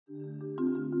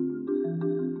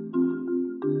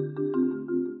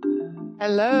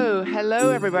Hello,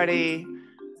 everybody.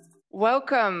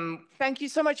 Welcome. Thank you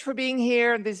so much for being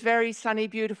here this very sunny,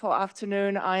 beautiful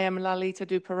afternoon. I am Lalita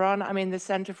du Perron. I'm in the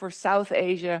Center for South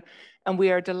Asia, and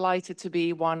we are delighted to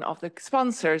be one of the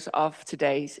sponsors of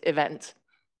today's event.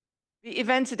 The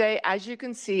event today, as you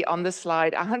can see on the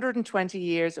slide, 120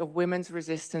 years of women's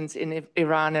resistance in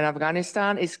Iran and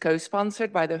Afghanistan, is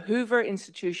co-sponsored by the Hoover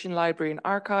Institution Library and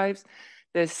Archives,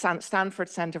 the Stanford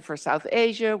Center for South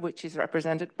Asia, which is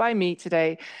represented by me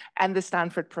today, and the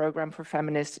Stanford Program for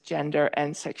Feminist, Gender,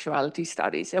 and Sexuality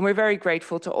Studies. And we're very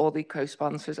grateful to all the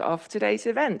co-sponsors of today's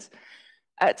event.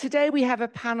 Today we have a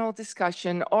panel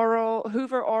discussion.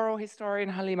 Hoover oral historian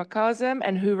Halima Kazem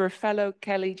and Hoover fellow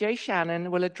Kelly J.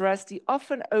 Shannon will address the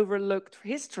often overlooked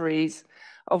histories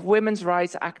of women's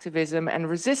rights activism and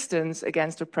resistance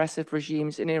against oppressive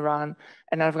regimes in Iran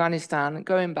and Afghanistan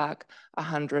going back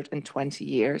 120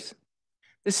 years.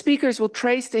 The speakers will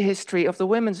trace the history of the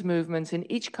women's movements in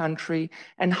each country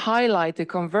and highlight the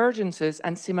convergences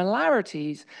and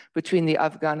similarities between the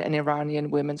Afghan and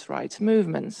Iranian women's rights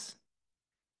movements.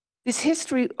 This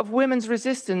history of women's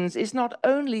resistance is not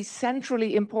only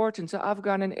centrally important to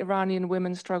Afghan and Iranian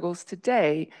women's struggles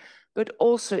today, but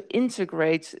also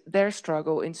integrates their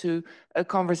struggle into a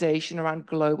conversation around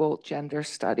global gender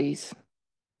studies.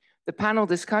 The panel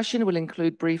discussion will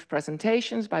include brief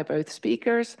presentations by both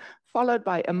speakers, followed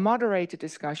by a moderated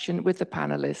discussion with the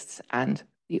panelists and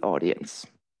the audience.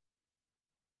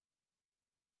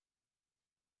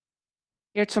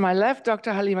 Here to my left,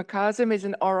 Dr. Halima Kazem is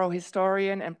an oral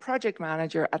historian and project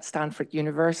manager at Stanford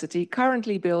University,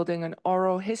 currently building an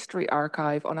oral history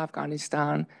archive on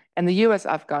Afghanistan and the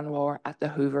US-Afghan War at the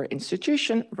Hoover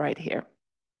Institution right here.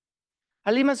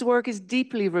 Halima's work is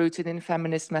deeply rooted in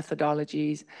feminist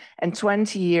methodologies and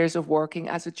 20 years of working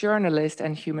as a journalist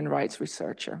and human rights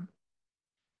researcher.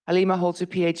 Halima holds a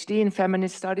PhD in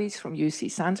feminist studies from UC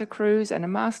Santa Cruz and a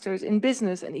master's in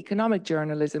business and economic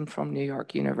journalism from New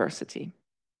York University.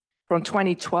 From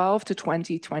 2012 to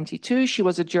 2022, she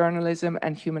was a journalism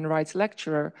and human rights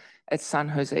lecturer at San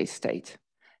Jose State.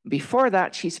 Before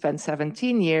that, she spent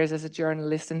 17 years as a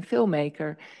journalist and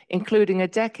filmmaker, including a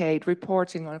decade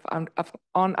reporting on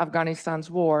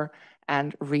Afghanistan's war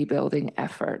and rebuilding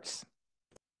efforts.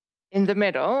 In the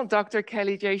middle, Dr.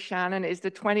 Kelly J. Shannon is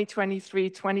the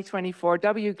 2023-2024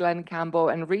 W. Glenn Campbell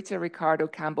and Rita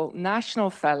Ricardo-Campbell National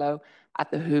Fellow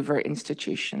at the Hoover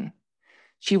Institution.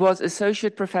 She was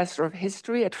Associate Professor of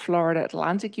History at Florida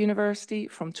Atlantic University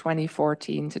from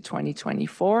 2014 to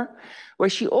 2024, where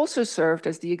she also served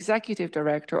as the Executive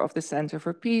Director of the Center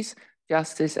for Peace,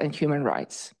 Justice, and Human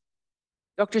Rights.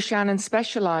 Dr. Shannon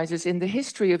specializes in the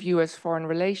history of US foreign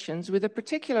relations with a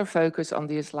particular focus on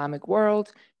the Islamic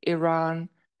world, Iran,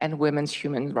 and women's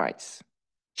human rights.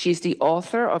 She's the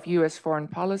author of US Foreign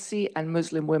Policy and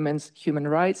Muslim Women's Human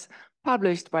Rights,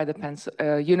 published by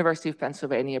the University of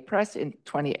Pennsylvania Press in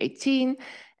 2018,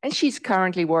 and she's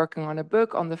currently working on a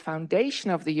book on the foundation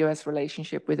of the US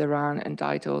relationship with Iran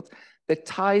entitled The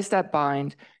Ties That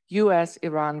Bind,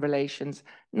 US-Iran Relations,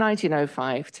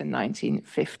 1905 to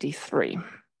 1953.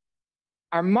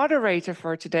 Our moderator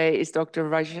for today is Dr.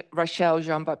 Rachel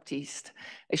Jean-Baptiste.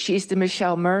 She's the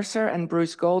Michelle Mercer and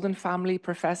Bruce Golden Family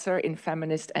Professor in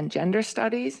Feminist and Gender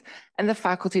Studies and the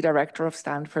Faculty Director of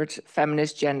Stanford's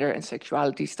Feminist, Gender, and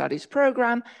Sexuality Studies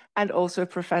program, and also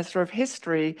Professor of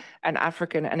History and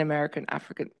African American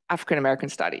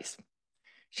Studies.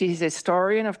 She's a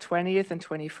historian of 20th and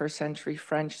 21st century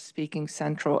French-speaking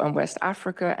Central and West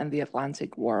Africa and the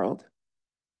Atlantic world.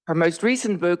 Her most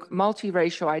recent book,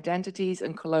 Multiracial Identities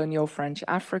in Colonial French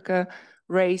Africa,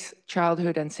 Race,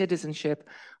 Childhood, and Citizenship,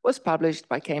 was published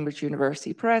by Cambridge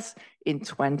University Press in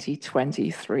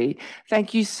 2023.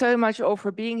 Thank you so much all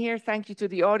for being here. Thank you to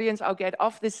the audience. I'll get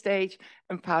off this stage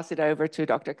and pass it over to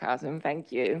Dr. Kazem.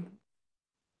 Thank you.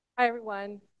 Hi,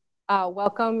 everyone.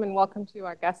 Welcome and welcome to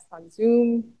our guests on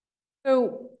Zoom.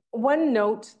 So one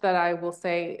note that I will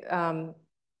say,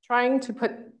 trying to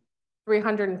put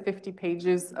 350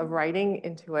 pages of writing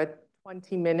into a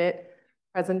 20-minute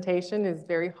presentation is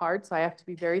very hard, so I have to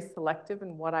be very selective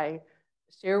in what I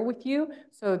share with you.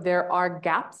 So there are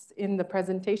gaps in the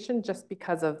presentation just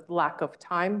because of lack of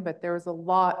time, but there's a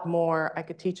lot more I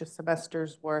could teach a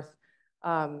semester's worth,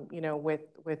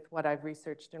 with what I've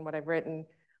researched and what I've written.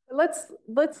 Let's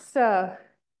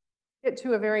get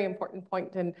to a very important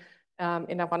point in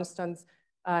Afghanistan's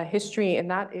history, and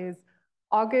that is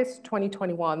August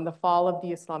 2021, the fall of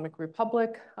the Islamic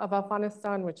Republic of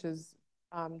Afghanistan, which is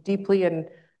deeply an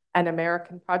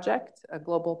American project, a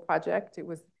global project. It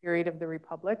was the period of the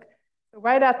Republic. So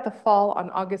right at the fall on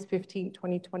August 15,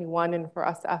 2021, and for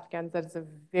us Afghans, that is a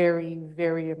very,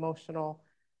 very emotional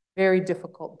very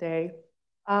difficult day.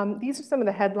 These are some of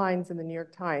the headlines in the New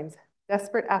York Times.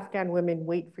 Desperate Afghan women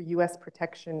wait for US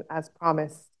protection as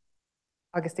promised.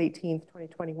 August 18th,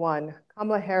 2021.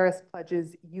 Kamala Harris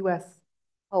pledges US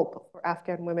help for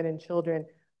Afghan women and children.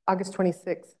 August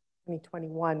 26th,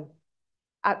 2021.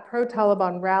 At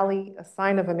pro-Taliban rally, a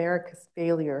sign of America's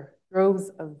failure. Droves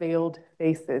of veiled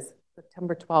faces.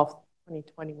 September 12th,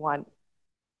 2021.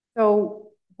 So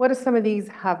what do some of these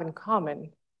have in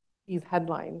common, these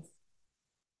headlines?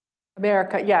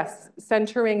 America, yes,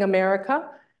 centering America.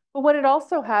 But what it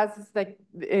also has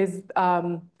is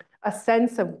a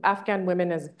sense of Afghan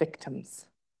women as victims,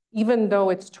 even though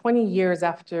it's 20 years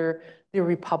after the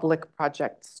Republic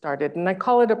project started. And I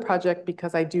call it a project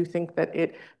because I do think that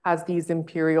it has these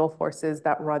imperial forces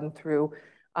that run through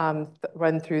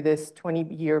this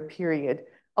 20-year period.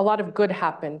 A lot of good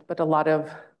happened, but a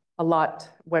lot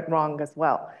went wrong as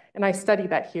well. And I study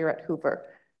that here at Hoover.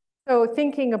 So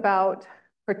thinking about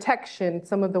protection,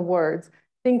 some of the words,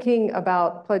 thinking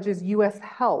about pledges US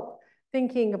help,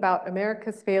 thinking about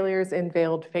America's failures and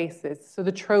veiled faces. So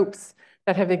the tropes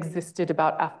that have existed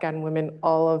about Afghan women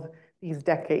all of these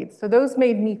decades. So those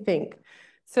made me think.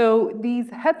 So these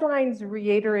headlines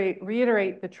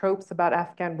reiterate the tropes about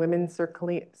Afghan women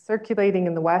circulating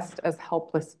in the West as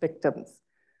helpless victims.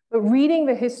 But reading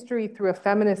the history through a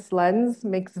feminist lens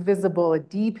makes visible a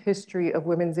deep history of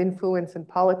women's influence in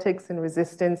politics and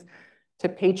resistance to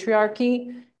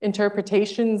patriarchy,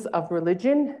 interpretations of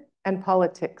religion, and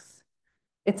politics.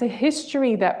 It's a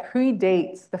history that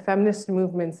predates the feminist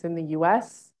movements in the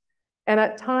US, and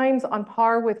at times on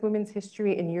par with women's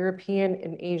history in European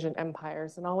and Asian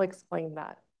empires, and I'll explain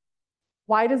that.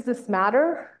 Why does this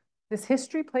matter? This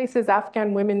history places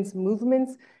Afghan women's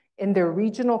movements in their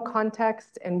regional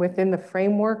context and within the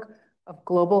framework of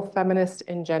global feminist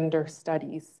and gender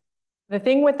studies. The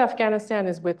thing with Afghanistan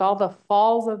is with all the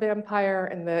falls of the empire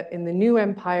and the new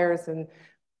empires and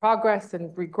progress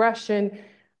and regression,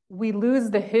 we lose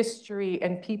the history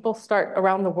and people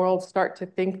around the world start to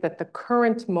think that the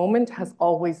current moment has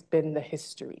always been the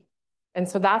history. And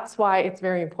so that's why it's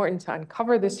very important to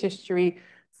uncover this history,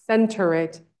 center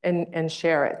it, and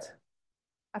share it.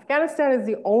 Afghanistan is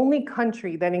the only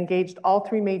country that engaged all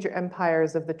three major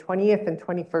empires of the 20th and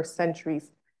 21st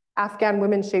centuries. Afghan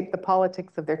women shaped the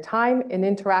politics of their time and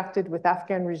interacted with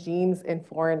Afghan regimes in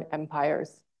foreign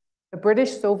empires. The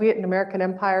British, Soviet, and American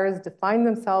empires defined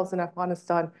themselves in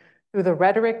Afghanistan through the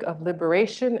rhetoric of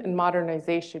liberation and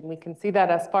modernization. We can see that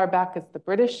as far back as the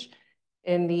British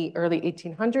in the early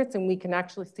 1800s, and we can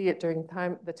actually see it during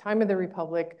the time of the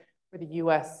Republic, where the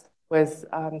US was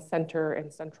center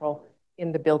and central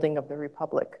in the building of the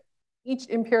Republic. Each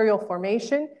imperial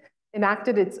formation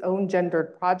enacted its own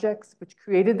gendered projects, which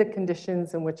created the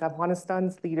conditions in which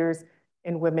Afghanistan's leaders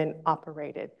and women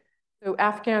operated. So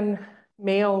Afghan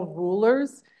male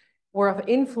rulers were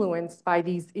influenced by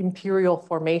these imperial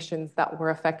formations that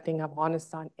were affecting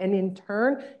Afghanistan. And in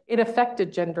turn, it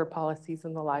affected gender policies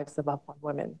in the lives of Afghan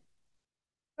women.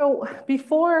 So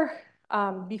before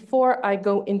I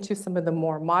go into some of the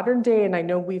more modern day, and I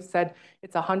know we've said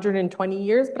it's 120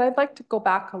 years, but I'd like to go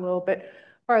back a little bit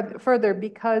further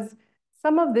because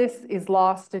some of this is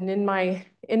lost. And in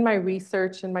my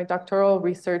research, in my doctoral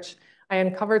research, I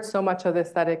uncovered so much of this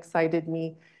that excited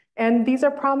me. And these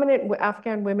are prominent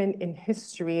Afghan women in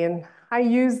history. And I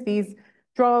use these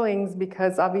drawings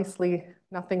because obviously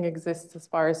nothing exists as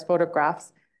far as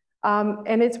photographs.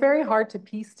 And it's very hard to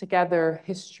piece together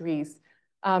histories.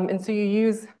 And so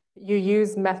you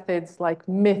use methods like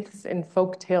myths and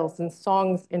folk tales and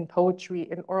songs and poetry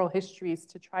and oral histories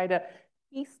to try to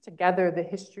piece together the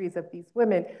histories of these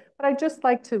women. But I'd just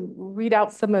like to read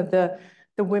out some of the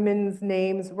women's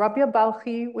names. Rabia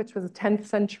Balkhi, which was a 10th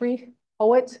century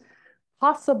poet,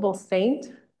 possible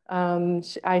saint.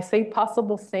 I say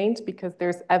possible saint because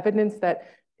there's evidence that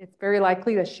it's very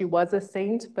likely that she was a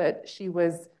saint, but she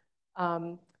wasn't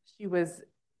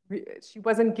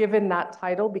given that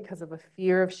title because of a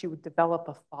fear if she would develop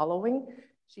a following.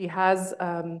 She has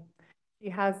a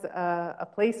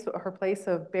place, her place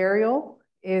of burial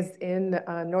is in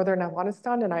northern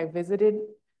Afghanistan, and I visited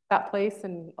that place,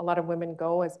 and a lot of women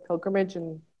go as pilgrimage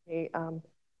and pay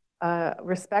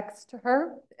respects to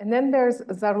her. And then there's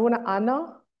Zaruna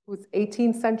Anna, who's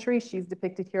 18th century. She's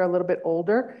depicted here a little bit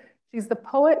older. She's the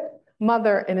poet,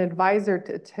 mother, and advisor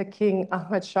to King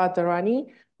Ahmad Shah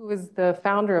Durrani, who is the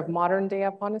founder of modern day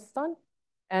Afghanistan.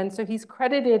 And so he's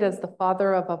credited as the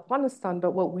father of Afghanistan,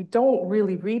 but what we don't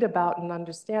really read about and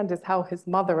understand is how his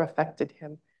mother affected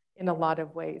him in a lot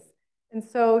of ways. And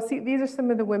so, see, these are some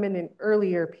of the women in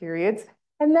earlier periods.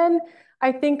 And then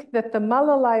I think that the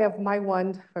Malalai of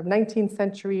Maiwand from 19th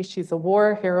century, she's a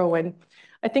war heroine.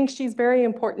 I think she's very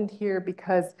important here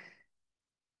because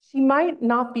she might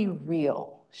not be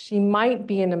real. She might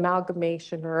be an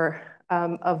amalgamation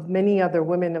of many other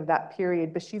women of that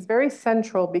period, but she's very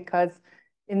central because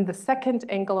in the Second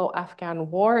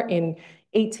Anglo-Afghan War in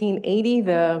 1880,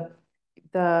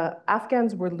 the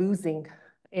Afghans were losing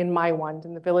in Maiwand,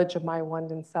 in the village of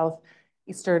Maiwand in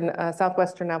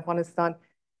southwestern Afghanistan.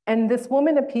 And this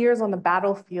woman appears on the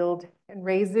battlefield and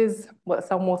raises what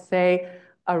some will say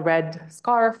a red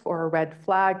scarf or a red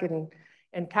flag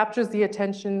and captures the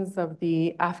attentions of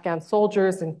the Afghan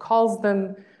soldiers and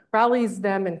rallies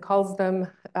them and calls them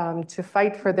to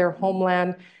fight for their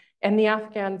homeland. And the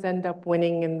Afghans end up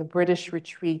winning in the British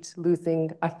retreat,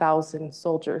 losing 1,000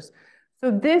 soldiers.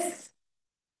 So this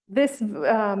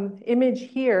image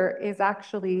here is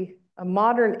actually a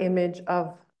modern image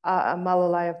of a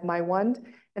Malalai of Maiwand.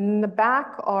 And in the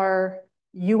back are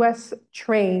US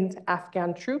trained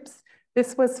Afghan troops.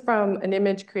 This was from an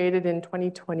image created in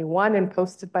 2021 and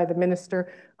posted by the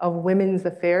Minister of Women's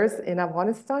Affairs in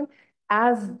Afghanistan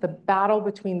as the battle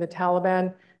between the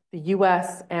Taliban, the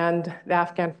US, and the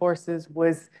Afghan forces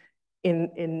was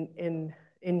in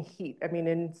heat. I mean,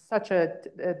 in such a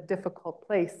difficult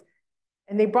place.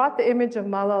 And they brought the image of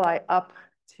Malalai up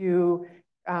to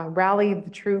rally the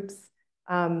troops.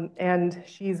 And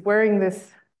she's wearing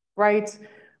this bright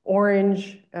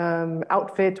orange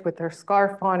outfit with her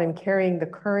scarf on and carrying the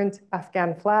current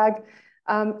Afghan flag.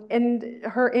 And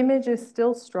her image is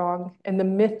still strong, and the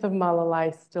myth of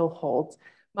Malalai still holds.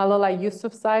 Malalai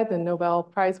Yousafzai, the Nobel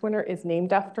Prize winner, is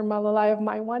named after Malalai of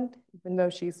Maiwand, even though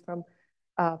she's from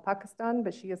Pakistan,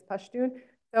 but she is Pashtun.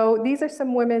 So these are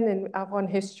some women in Afghan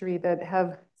history that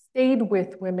have stayed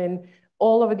with women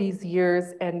all of these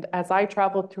years. And as I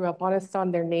traveled through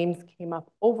Afghanistan, their names came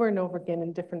up over and over again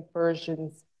in different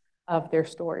versions of their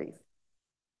stories.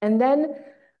 And then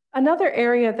another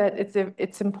area that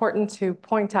it's important to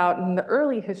point out in the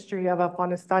early history of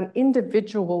Afghanistan,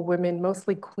 individual women,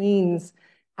 mostly queens,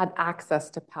 had access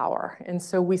to power. And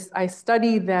so I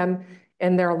study them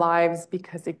in their lives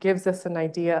because it gives us an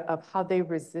idea of how they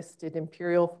resisted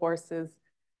imperial forces,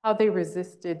 how they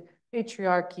resisted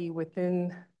patriarchy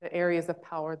within the areas of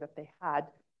power that they had.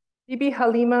 Bibi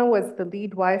Halima was the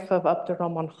lead wife of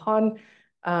Abdurrahman Khan,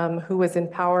 who was in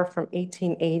power from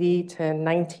 1880 to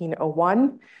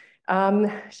 1901.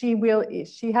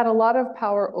 She had a lot of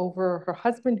power over her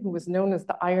husband, who was known as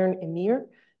the Iron Emir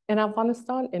in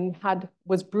Afghanistan and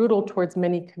was brutal towards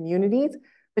many communities,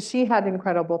 but she had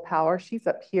incredible power. She's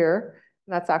up here,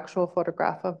 and that's an actual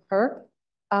photograph of her.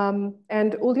 And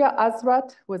Ulya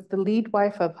Azrat was the lead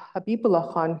wife of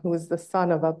Habibullah Khan, who was the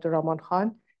son of Abdurrahman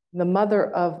Khan, and the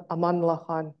mother of Amanullah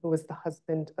Khan, who was the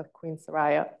husband of Queen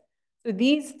Soraya. So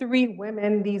these three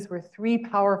women, these were three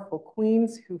powerful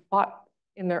queens who fought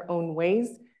in their own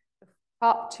ways. The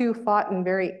top two fought in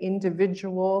very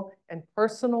individual and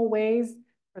personal ways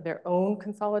for their own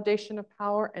consolidation of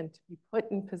power and to be put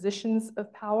in positions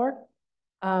of power.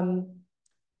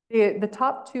 The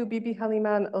top two, Bibi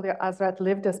Halima and Ulya Azrat,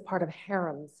 lived as part of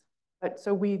harems. But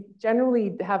so we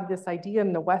generally have this idea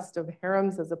in the West of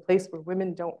harems as a place where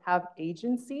women don't have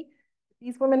agency.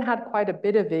 These women had quite a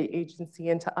bit of agency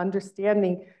into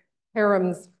understanding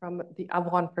harems from the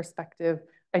Afghan perspective.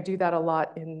 I do that a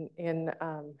lot in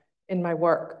my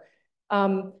work.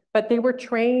 But they were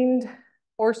trained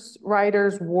horse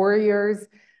riders, warriors.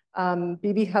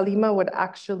 Bibi Halima would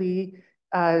actually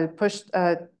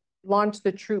launch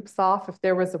the troops off if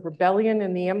there was a rebellion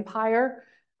in the empire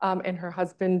and her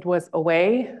husband was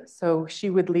away. So she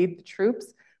would lead the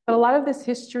troops. But a lot of this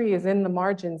history is in the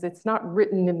margins. It's not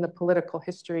written in the political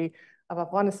history of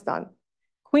Afghanistan.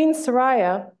 Queen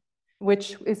Soraya,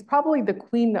 which is probably the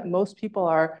queen that most people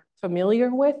are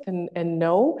familiar with and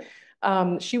know,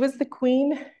 she was the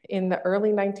queen in the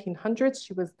early 1900s.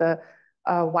 She was the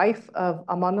wife of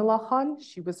Amanullah Khan.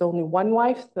 She was only one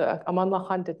wife. Amanullah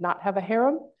Khan did not have a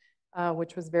harem,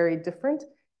 which was very different.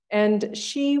 And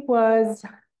she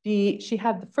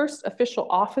had the first official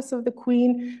office of the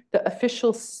queen, the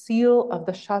official seal of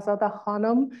the Shahzada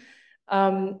Khanum.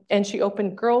 And she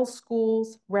opened girls'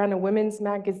 schools, ran a women's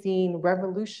magazine,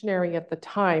 revolutionary at the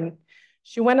time.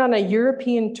 She went on a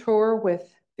European tour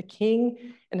with the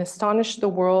king and astonished the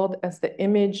world as the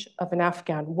image of an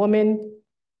Afghan woman.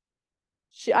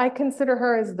 I consider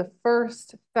her as the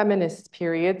first feminist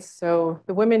period. So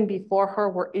the women before her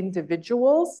were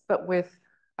individuals, but with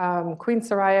Queen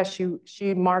Soraya,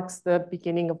 she marks the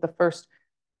beginning of the first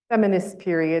feminist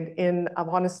period in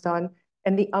Afghanistan.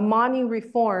 And the Amani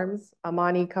reforms,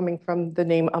 Amani coming from the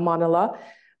name Amanullah,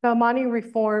 the Amani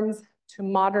reforms to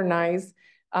modernize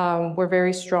were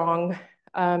very strong.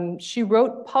 She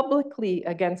wrote publicly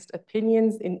against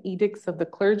opinions and edicts of the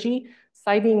clergy,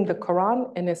 citing the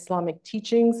Quran and Islamic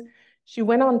teachings. She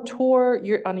went on tour,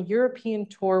 on a European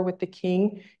tour with the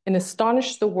king, and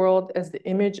astonished the world as the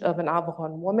image of an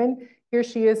Afghan woman. Here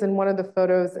she is in one of the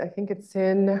photos. I think it's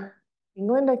in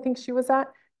England, I think she was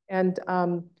at. And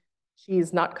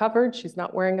she's not covered. She's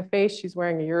not wearing a face. She's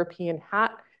wearing a European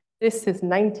hat. This is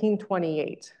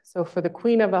 1928. So for the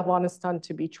Queen of Afghanistan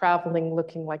to be traveling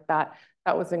looking like that,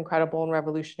 that was incredible and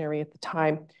revolutionary at the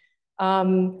time.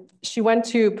 She went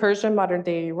to Persia,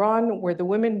 modern-day Iran, where the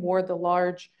women wore the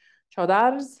large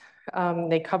chadars.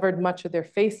 They covered much of their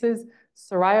faces.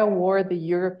 Soraya wore the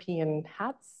European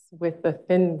hats with the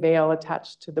thin veil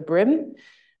attached to the brim.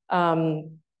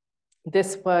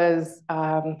 This was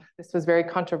very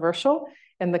controversial,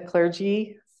 and the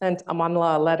clergy sent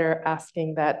Amanullah a letter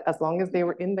asking that as long as they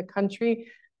were in the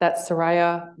country, that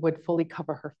Soraya would fully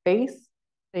cover her face.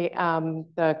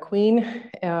 The queen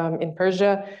in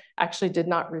Persia actually did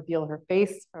not reveal her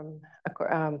face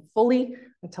fully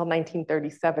until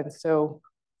 1937. So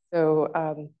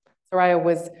Soraya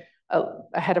was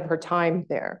ahead of her time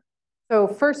there. So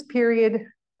first period,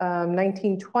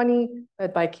 1920,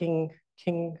 led by King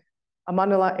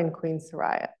Amanullah and Queen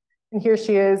Soraya. And here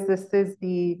she is. This is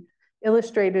the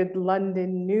Illustrated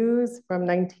London News from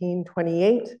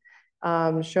 1928,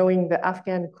 showing the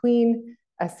Afghan queen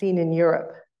as seen in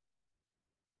Europe.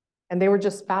 And they were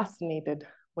just fascinated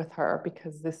with her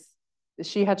because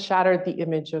she had shattered the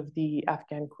image of the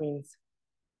Afghan queens.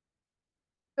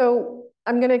 So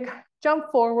I'm going to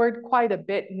jump forward quite a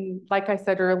bit. And like I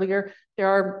said earlier, there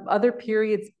are other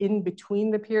periods in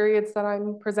between the periods that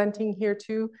I'm presenting here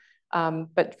too,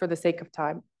 but for the sake of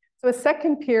time. So a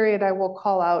second period I will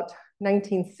call out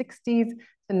 1960s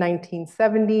to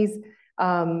 1970s.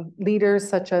 Leaders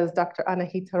such as Dr.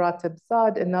 Anahita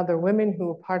Ratib-Zad and other women who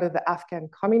were part of the Afghan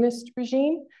communist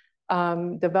regime.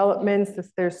 Developments,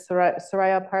 there's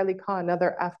Soraya Parli Khan,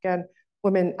 another Afghan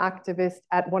women activist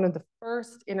at one of the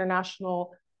first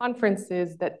international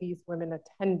conferences that these women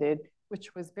attended,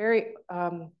 which was very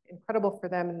incredible for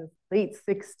them in the late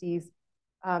 60s,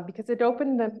 because it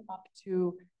opened them up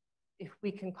to, if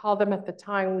we can call them at the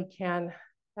time, we can,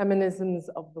 feminisms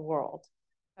of the world,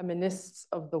 feminists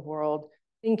of the world,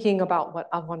 thinking about what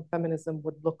Afghan feminism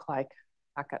would look like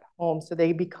back at home. So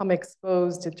they become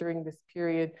exposed during this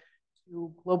period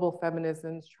to global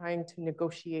feminisms, trying to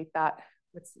negotiate that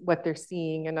with what they're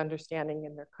seeing and understanding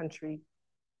in their country.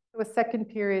 So a second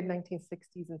period,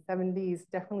 1960s and 70s,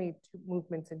 definitely two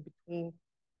movements in between.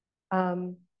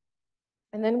 And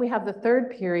then we have the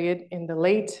third period in the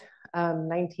late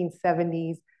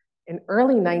 1970s and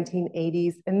early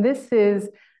 1980s. And this is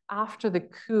after the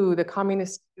coup, the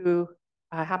communist coup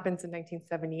happens in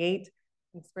 1978,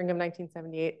 in spring of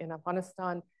 1978 in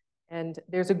Afghanistan. And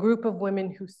there's a group of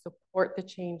women who support the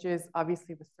changes,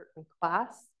 obviously with certain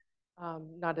class,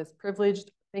 not as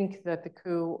privileged, think that the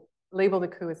coup, label the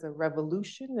coup as a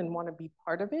revolution and want to be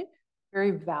part of it.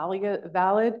 Very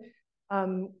valid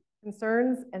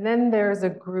concerns. And then there's a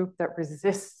group that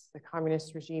resists the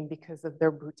communist regime because of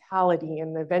their brutality,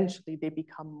 and eventually they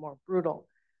become more brutal.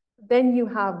 Then you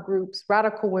have groups,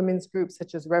 radical women's groups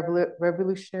such as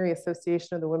Revolutionary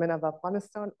Association of the Women of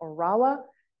Afghanistan, or RAWA,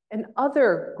 and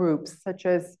other groups such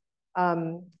as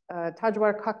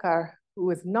Tajwar Kakar,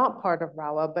 who is not part of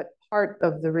RAWA, but part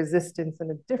of the resistance in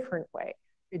a different way.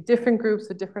 Different groups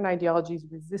with different ideologies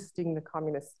resisting the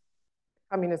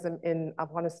communism in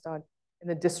Afghanistan and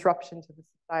the disruption to the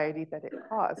society that it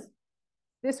caused.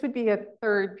 This would be a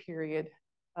third period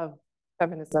of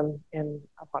feminism in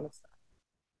Afghanistan.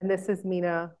 And this is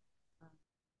Mina,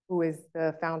 who is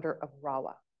the founder of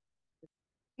RAWA.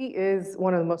 She is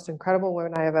one of the most incredible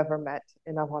women I have ever met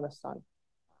in Afghanistan.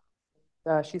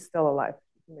 She's still alive.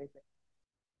 She's amazing.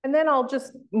 And then I'll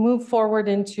just move forward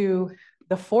into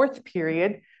the fourth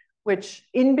period, which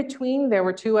in between there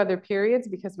were two other periods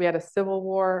because we had a civil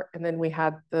war and then we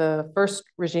had the first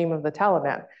regime of the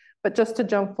Taliban. But just to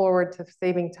jump forward to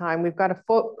saving time, we've got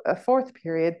a fourth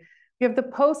period. We have the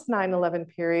post 9/11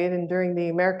 period, and during the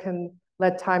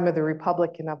American-led time of the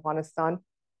Republic in Afghanistan.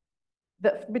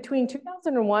 Between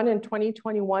 2001 and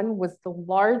 2021 was the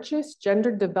largest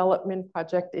gender development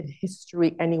project in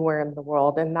history anywhere in the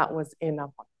world, and that was in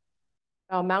Afghanistan.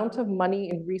 The amount of money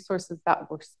and resources that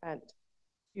were spent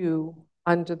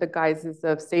under the guises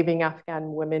of saving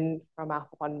Afghan women from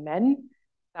Afghan men,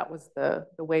 that was the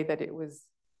way that it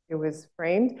was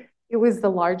framed. It was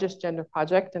the largest gender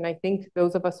project, and I think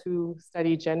those of us who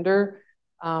study gender,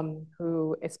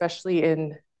 who especially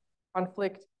in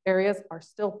conflict areas, are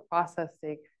still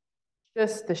processing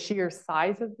just the sheer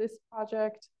size of this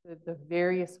project, the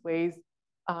various ways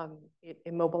it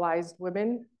immobilized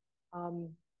women,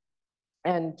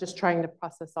 and just trying to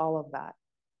process all of that.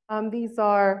 These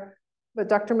are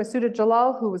Dr. Masouda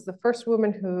Jalal, who was the first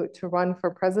woman to run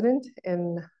for president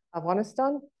in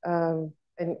Afghanistan. An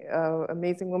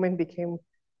amazing woman, became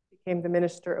the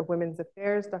Minister of Women's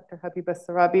Affairs. Dr. Habiba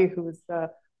Sarabi, who was one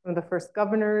of the first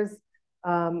governors,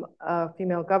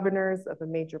 female governors of a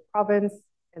major province,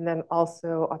 and then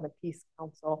also on the Peace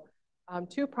Council.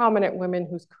 Two prominent women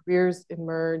whose careers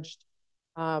emerged,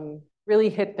 really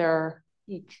hit their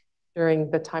peak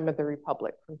during the time of the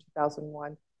Republic from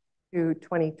 2001 to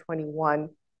 2021.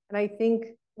 And I think,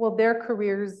 well, their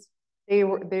careers, they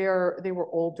were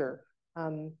older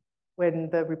when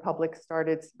the Republic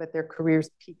started, but their careers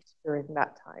peaked during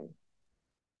that time.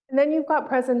 And then you've got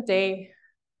present day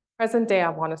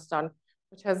Afghanistan,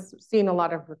 which has seen a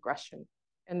lot of regression.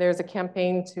 And there's a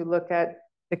campaign to look at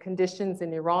the conditions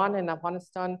in Iran and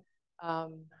Afghanistan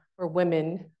for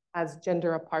women as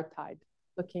gender apartheid,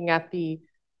 looking at the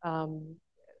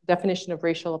definition of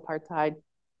racial apartheid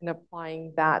and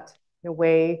applying that in a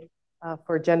way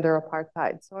for gender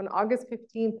apartheid. So on August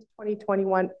 15th,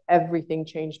 2021, everything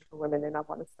changed for women in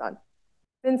Afghanistan.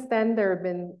 Since then, there have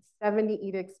been 70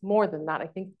 edicts, more than that. I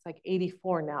think it's like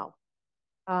 84 now.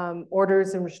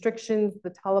 Orders and restrictions. The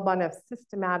Taliban have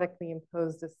systematically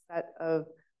imposed a set of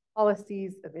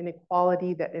policies of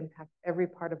inequality that impact every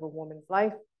part of a woman's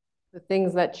life. The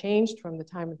things that changed from the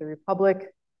time of the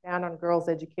Republic: ban on girls'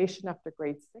 education after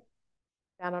grade 6,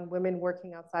 ban on women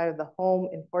working outside of the home,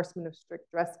 enforcement of strict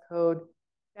dress code,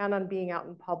 ban on being out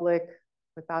in public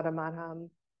without a mahram,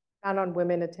 ban on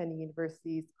women attending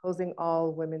universities, closing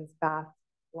all women's baths,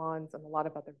 salons, and a lot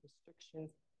of other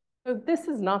restrictions. So this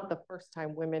is not the first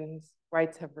time women's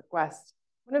rights have regressed.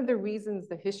 One of the reasons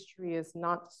the history is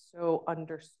not so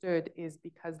understood is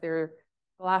because the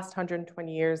last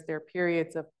 120 years, there are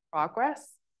periods of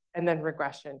progress and then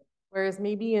regression. Whereas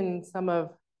maybe in some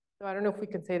of, so I don't know if we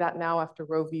can say that now after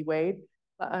Roe v. Wade,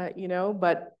 you know,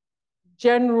 but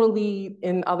generally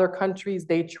in other countries,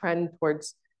 they trend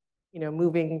towards, you know,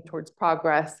 moving towards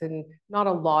progress and not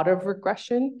a lot of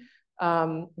regression.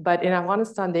 But in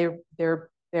Afghanistan,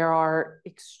 there are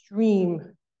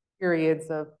extreme periods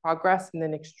of progress and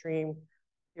then extreme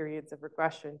periods of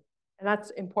regression. And that's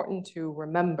important to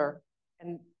remember.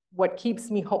 And what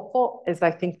keeps me hopeful is I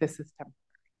think this is temporary.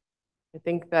 I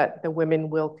think that the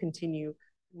women will continue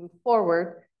to move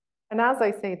forward. And as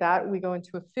I say that, we go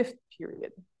into a fifth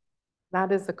period.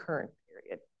 That is the current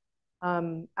period.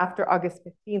 After August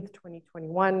 15th,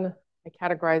 2021, I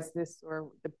categorized this,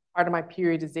 or the part of my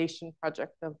periodization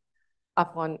project of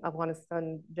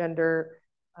Afghanistan gender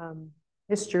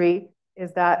history,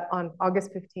 is that on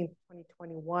August 15th,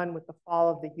 2021, with the fall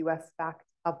of the US-backed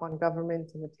Afghan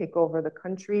government and the takeover of the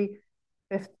country,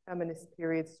 fifth feminist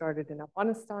period started in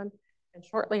Afghanistan. And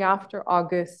shortly after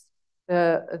August,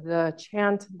 the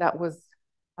chant that was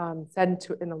said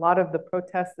in a lot of the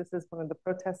protests, this is one of the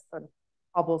protests on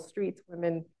Kabul streets,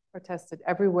 women protested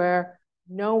everywhere,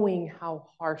 knowing how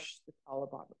harsh the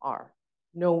Taliban are,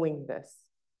 knowing this.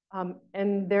 And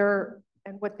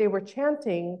what they were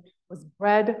chanting was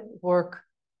bread, work,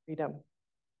 freedom.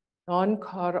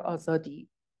 Non-kar azadi,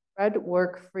 bread,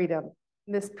 work, freedom.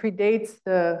 And this predates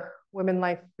the women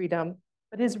life freedom,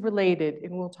 but is related.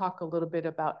 And we'll talk a little bit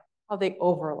about how they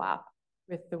overlap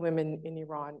with the women in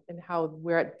Iran and how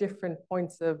we're at different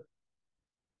points of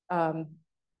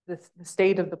the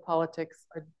state of the politics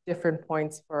are different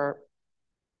points for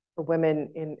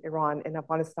women in Iran and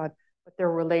Afghanistan, but they're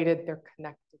related, they're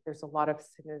connected. There's a lot of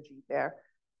synergy there.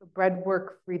 So bread,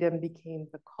 work, freedom became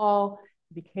the call,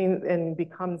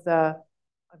 becomes a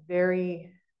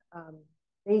very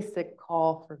basic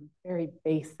call for very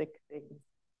basic things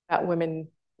that women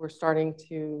were starting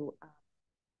to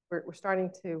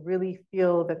really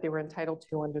feel that they were entitled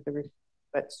to under the Republic,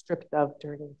 but stripped of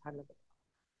during the time of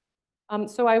it.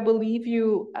 So I will leave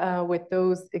you with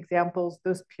those examples,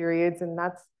 those periods, and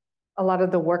that's a lot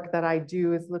of the work that I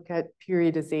do is look at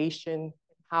periodization,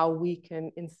 how we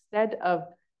can, instead of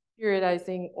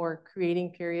periodizing or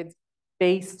creating periods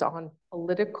based on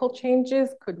political changes,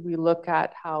 could we look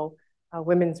at how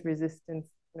women's resistance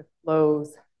kind of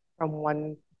flows from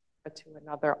one to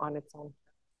another on its own.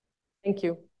 Thank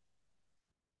you.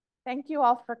 Thank you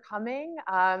all for coming.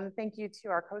 Thank you to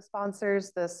our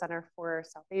co-sponsors, the Center for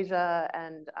South Asia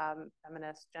and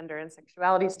Feminist Gender and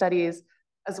Sexuality Studies,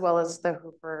 as well as the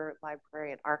Hoover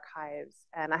Library and Archives.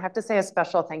 And I have to say a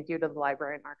special thank you to the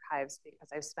Library and Archives because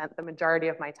I've spent the majority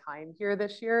of my time here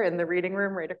this year in the reading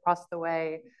room right across the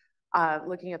way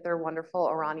looking at their wonderful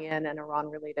Iranian and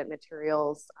Iran-related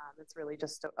materials. It's really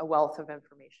just a wealth of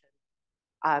information.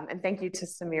 And thank you to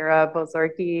Samira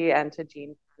Bozorgi and to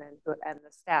Jean and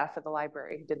the staff at the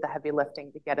library who did the heavy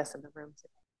lifting to get us in the room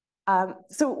today.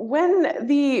 So when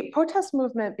the protest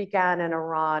movement began in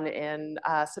Iran in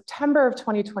September of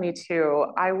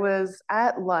 2022, I was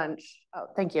at lunch. Oh,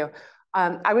 thank you.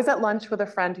 I was at lunch with a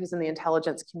friend who's in the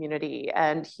intelligence community,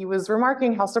 and he was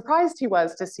remarking how surprised he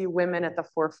was to see women at the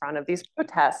forefront of these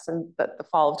protests in the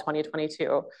fall of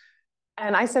 2022.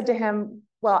 And I said to him,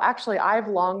 well, actually, I've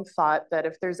long thought that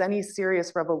if there's any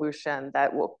serious revolution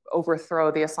that will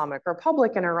overthrow the Islamic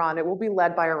Republic in Iran, it will be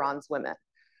led by Iran's women.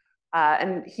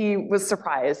 And he was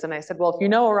surprised. And I said, well, if you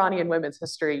know Iranian women's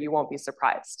history, you won't be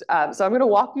surprised. So I'm going to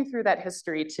walk you through that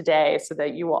history today so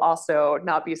that you will also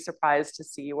not be surprised to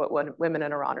see what women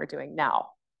in Iran are doing now.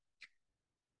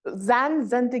 Zan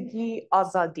Zendagi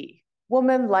Azadi.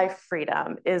 Woman, life,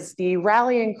 freedom is the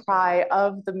rallying cry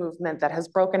of the movement that has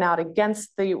broken out against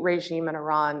the regime in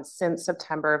Iran since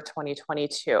September of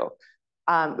 2022.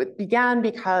 It began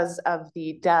because of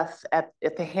the death at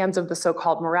the hands of the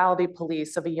so-called morality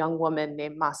police of a young woman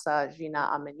named Mahsa Jina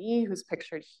Amini, who's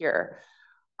pictured here.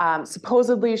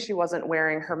 Supposedly, she wasn't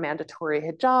wearing her mandatory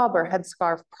hijab or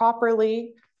headscarf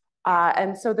properly.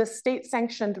 And so this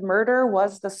state-sanctioned murder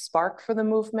was the spark for the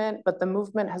movement, but the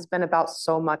movement has been about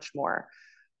so much more.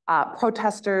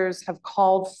 Protesters have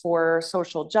called for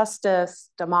social justice,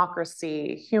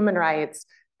 democracy, human rights,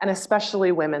 and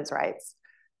especially women's rights.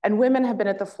 And women have been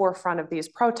at the forefront of these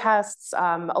protests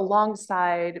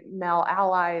alongside male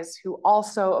allies who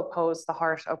also oppose the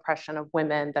harsh oppression of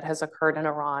women that has occurred in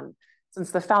Iran since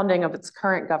the founding of its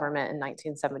current government in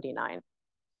 1979.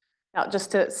 Now,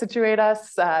 just to situate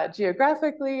us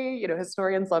geographically,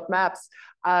 historians love maps.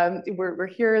 We're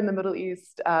here in the Middle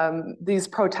East. These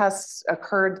protests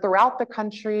occurred throughout the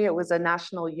country. It was a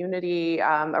national unity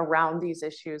around these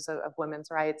issues of women's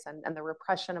rights and the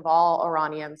repression of all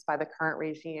Iranians by the current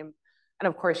regime. And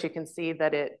of course, you can see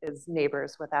that it is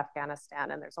neighbors with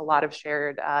Afghanistan, and there's a lot of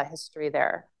shared history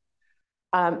there.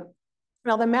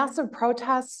 Now, the massive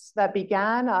protests that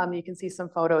began, you can see some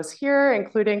photos here,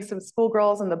 including some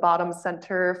schoolgirls in the bottom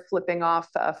center flipping off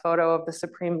a photo of the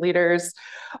supreme leaders.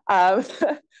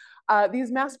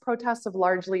 These mass protests have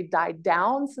largely died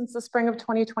down since the spring of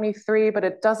 2023, but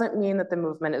it doesn't mean that the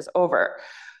movement is over.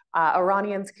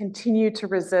 Iranians continue to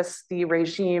resist the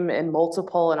regime in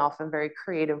multiple and often very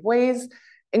creative ways,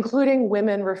 including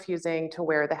women refusing to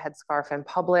wear the headscarf in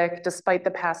public, despite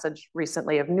the passage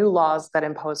recently of new laws that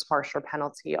impose harsher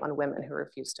penalty on women who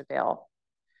refuse to veil.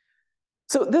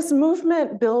 So this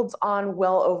movement builds on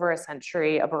well over a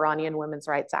century of Iranian women's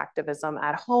rights activism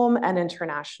at home and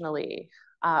internationally.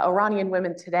 Iranian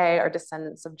women today are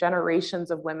descendants of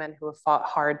generations of women who have fought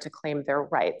hard to claim their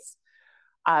rights.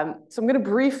 So I'm going to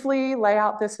briefly lay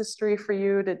out this history for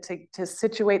you to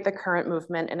situate the current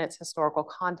movement in its historical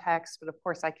context, but of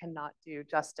course I cannot do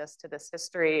justice to this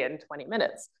history in 20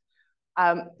 minutes.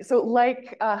 So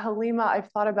like Halima, I've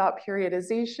thought about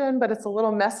periodization, but it's a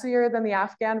little messier than the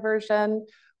Afghan version.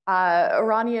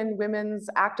 Iranian women's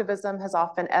activism has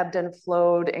often ebbed and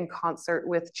flowed in concert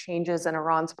with changes in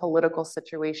Iran's political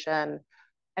situation.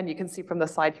 And you can see from the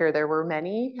slide here, there were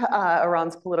many.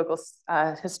 Iran's political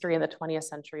history in the 20th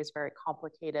century is very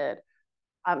complicated.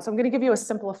 So I'm going to give you a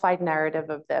simplified narrative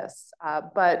of this.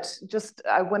 But just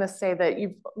I want to say that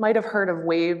you might have heard of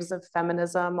waves of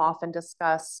feminism often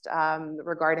discussed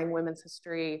regarding women's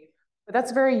history. But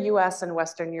that's very US and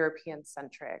Western European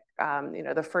centric.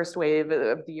 The first wave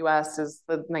of the US is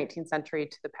the 19th century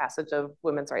to the passage of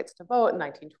women's rights to vote in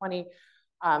 1920.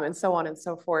 And so on and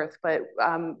so forth. But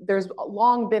there's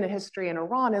long been a history in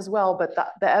Iran as well, but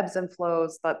the ebbs and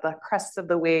flows, the crests of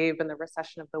the wave and the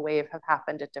recession of the wave have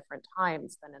happened at different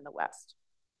times than in the West.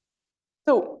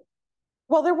 So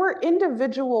while there were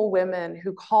individual women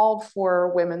who called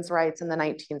for women's rights in the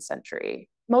 19th century,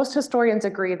 most historians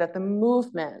agree that the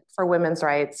movement for women's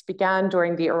rights began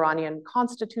during the Iranian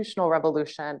constitutional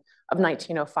revolution of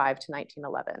 1905 to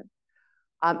 1911.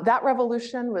 That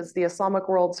revolution was the Islamic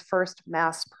world's first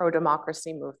mass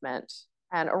pro-democracy movement.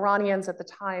 And Iranians at the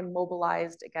time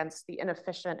mobilized against the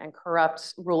inefficient and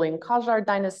corrupt ruling Qajar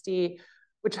dynasty,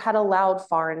 which had allowed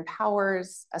foreign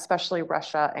powers, especially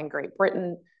Russia and Great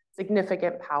Britain,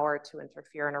 significant power to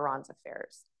interfere in Iran's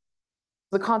affairs.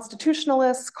 The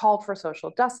constitutionalists called for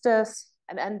social justice,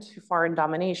 an end to foreign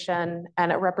domination,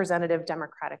 and a representative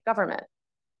democratic government.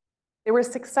 They were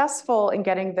successful in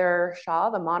getting their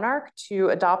Shah, the monarch, to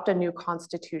adopt a new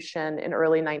constitution in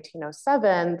early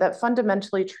 1907 that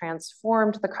fundamentally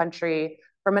transformed the country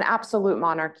from an absolute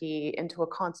monarchy into a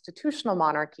constitutional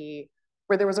monarchy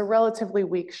where there was a relatively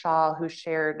weak Shah who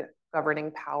shared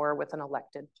governing power with an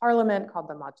elected parliament called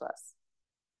the Majlis.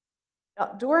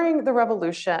 Now, during the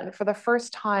revolution, for the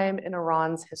first time in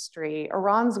Iran's history,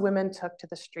 Iran's women took to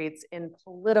the streets in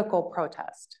political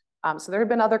protest. So there had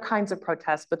been other kinds of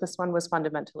protests, but this one was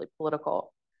fundamentally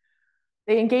political.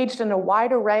 They engaged in a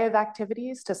wide array of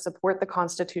activities to support the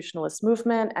constitutionalist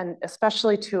movement and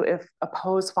especially to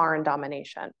oppose foreign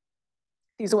domination.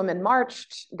 These women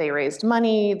marched, they raised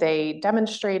money, they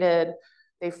demonstrated,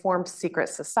 they formed secret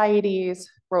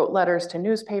societies, wrote letters to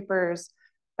newspapers,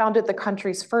 founded the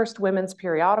country's first women's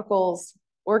periodicals,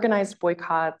 organized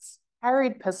boycotts,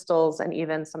 carried pistols, and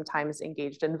even sometimes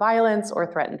engaged in violence or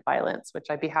threatened violence, which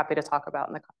I'd be happy to talk about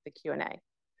in the Q&A.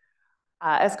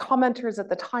 As commenters at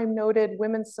the time noted,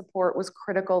 women's support was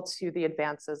critical to the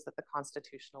advances that the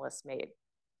constitutionalists made.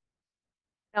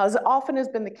 Now, as often has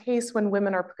been the case when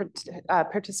women are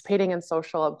participating in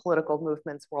social and political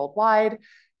movements worldwide,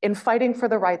 in fighting for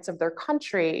the rights of their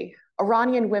country,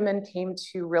 Iranian women came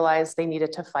to realize they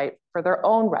needed to fight for their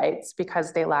own rights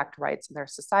because they lacked rights in their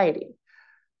society.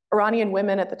 Iranian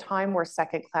women at the time were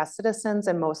second-class citizens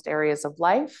in most areas of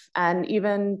life, and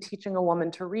even teaching a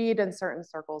woman to read in certain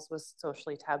circles was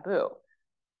socially taboo.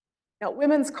 Now,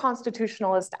 women's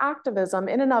constitutionalist activism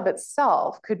in and of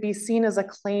itself could be seen as a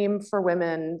claim for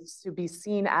women to be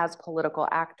seen as political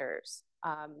actors.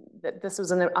 That this was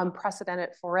an unprecedented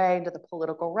foray into the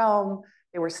political realm.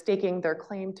 They were staking their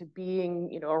claim to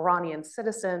being, Iranian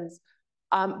citizens.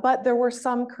 But there were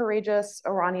some courageous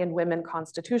Iranian women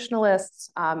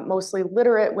constitutionalists, mostly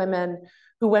literate women,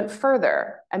 who went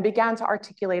further and began to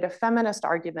articulate a feminist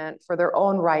argument for their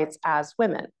own rights as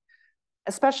women,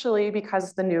 especially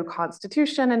because the new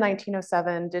constitution in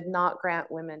 1907 did not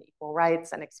grant women equal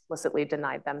rights and explicitly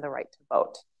denied them the right to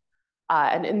vote.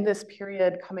 And in this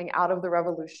period coming out of the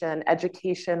revolution,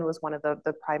 education was one of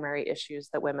the primary issues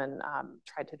that women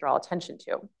tried to draw attention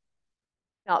to.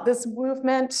 Now, this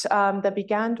movement that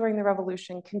began during the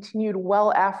revolution continued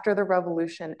well after the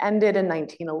revolution ended in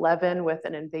 1911 with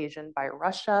an invasion by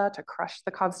Russia to crush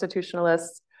the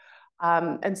constitutionalists.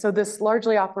 And so this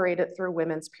largely operated through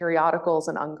women's periodicals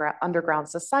and underground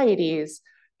societies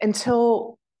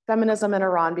until feminism in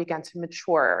Iran began to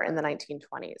mature in the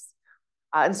 1920s.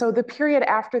 And so the period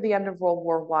after the end of World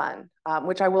War I,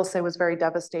 which I will say was very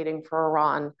devastating for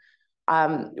Iran,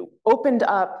 opened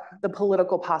up the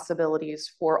political possibilities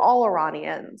for all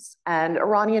Iranians. And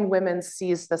Iranian women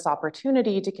seized this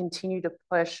opportunity to continue to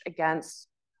push against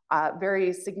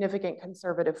very significant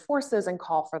conservative forces and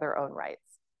call for their own rights.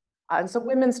 And so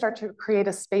women start to create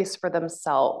a space for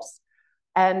themselves.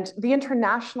 And the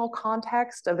international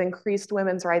context of increased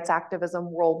women's rights activism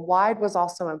worldwide was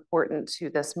also important to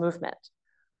this movement.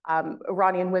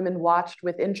 Iranian women watched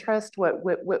with interest what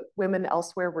women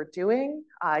elsewhere were doing.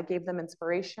 It gave them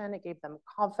inspiration, it gave them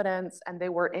confidence, and they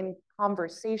were in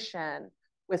conversation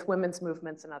with women's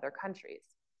movements in other countries.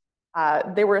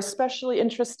 They were especially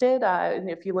interested,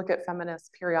 and if you look at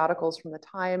feminist periodicals from the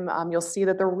time, you'll see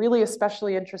that they're really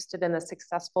especially interested in the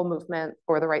successful movement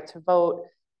for the right to vote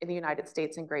in the United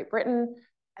States and Great Britain.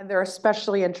 And they're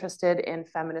especially interested in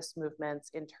feminist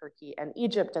movements in Turkey and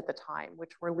Egypt at the time,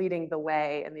 which were leading the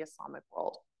way in the Islamic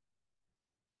world.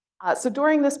 So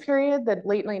during this period, the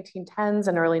late 1910s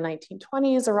and early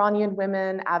 1920s, Iranian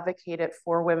women advocated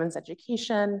for women's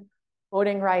education,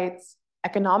 voting rights,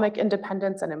 economic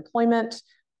independence and employment,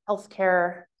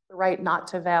 healthcare, the right not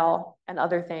to veil, and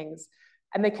other things.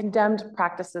 And they condemned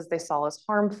practices they saw as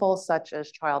harmful, such as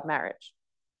child marriage.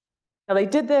 Now, they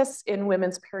did this in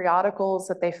women's periodicals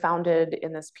that they founded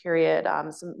in this period.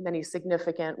 Many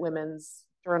significant women's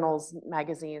journals,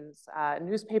 magazines,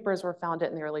 newspapers were founded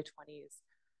in the early 20s.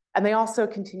 And they also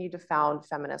continued to found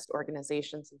feminist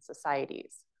organizations and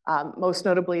societies, most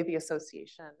notably the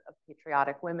Association of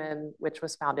Patriotic Women, which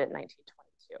was founded in 1922.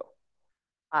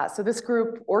 So this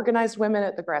group organized women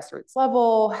at the grassroots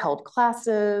level, held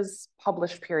classes,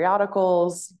 published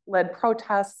periodicals, led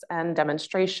protests and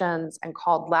demonstrations, and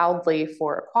called loudly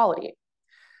for equality.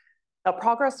 Now,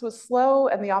 progress was slow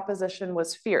and the opposition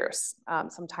was fierce,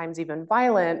 sometimes even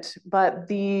violent, but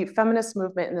the feminist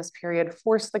movement in this period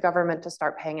forced the government to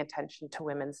start paying attention to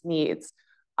women's needs.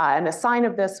 And a sign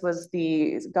of this was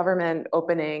the government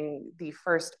opening the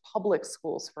first public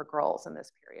schools for girls in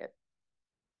this period.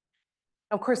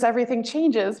 Of course, everything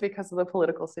changes because of the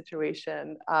political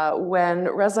situation. When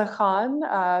Reza Khan,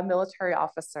 a military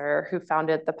officer who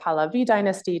founded the Pahlavi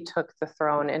dynasty, took the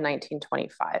throne in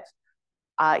 1925.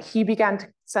 He began to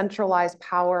centralize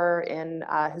power in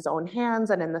his own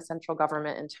hands and in the central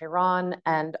government in Tehran,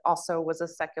 and also was a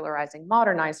secularizing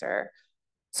modernizer.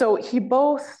 So he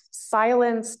both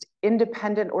silenced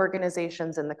independent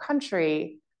organizations in the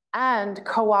country and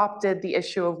co-opted the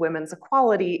issue of women's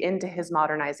equality into his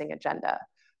modernizing agenda.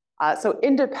 So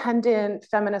independent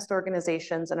feminist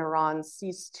organizations in Iran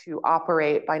ceased to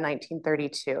operate by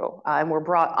 1932 and were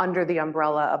brought under the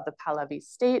umbrella of the Pahlavi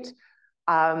state.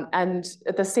 And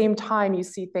at the same time, you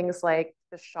see things like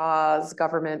the Shah's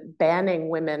government banning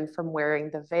women from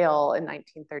wearing the veil in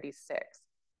 1936.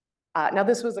 Now,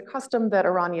 this was a custom that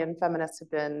Iranian feminists have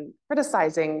been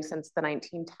criticizing since the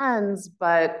 1910s,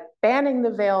 but banning the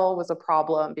veil was a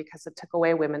problem because it took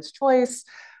away women's choice,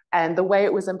 and the way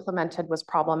it was implemented was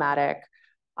problematic.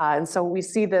 And so we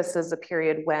see this as a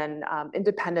period when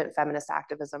independent feminist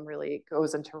activism really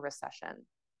goes into recession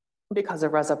because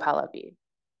of Reza Pahlavi.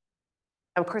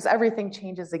 Of course, everything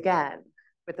changes again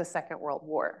with the Second World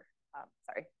War.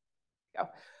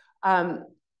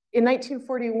 In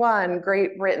 1941,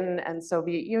 Great Britain and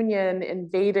Soviet Union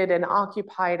invaded and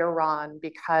occupied Iran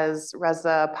because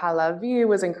Reza Pahlavi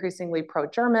was increasingly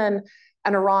pro-German,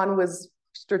 and Iran was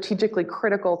strategically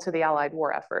critical to the Allied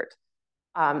war effort.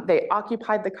 They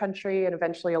occupied the country and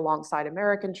eventually, alongside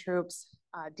American troops,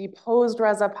 deposed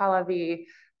Reza Pahlavi,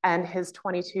 and his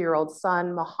 22-year-old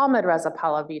son, Mohammad Reza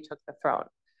Pahlavi, took the throne.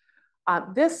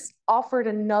 This offered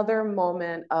another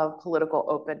moment of political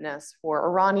openness for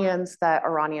Iranians that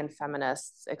Iranian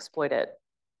feminists exploited.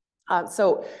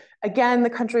 So again, the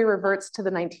country reverts to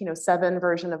the 1907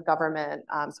 version of government.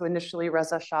 So initially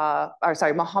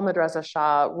Mohammad Reza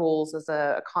Shah rules as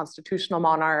a constitutional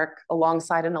monarch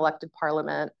alongside an elected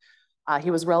parliament.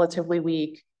 He was relatively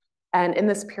weak. And in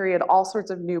this period, all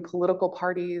sorts of new political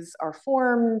parties are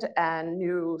formed and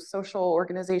new social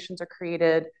organizations are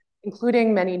created,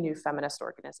 including many new feminist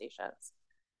organizations.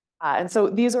 And so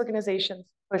these organizations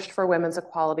pushed for women's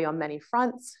equality on many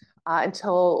fronts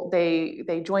until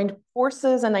they joined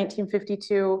forces in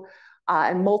 1952,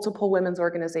 and multiple women's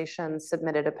organizations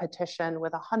submitted a petition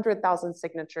with 100,000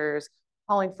 signatures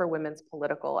calling for women's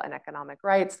political and economic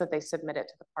rights that they submitted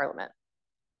to the parliament.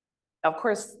 Of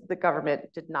course, the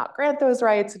government did not grant those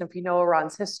rights. And if you know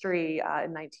Iran's history,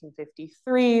 in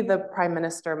 1953, the Prime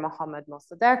Minister Mohammad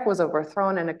Mossadegh was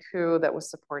overthrown in a coup that was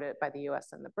supported by the US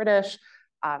and the British.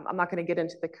 I'm not going to get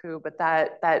into the coup, but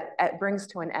that brings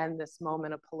to an end this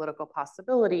moment of political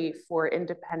possibility for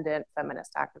independent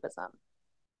feminist activism.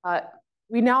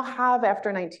 We now have, after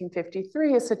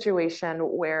 1953, a situation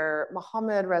where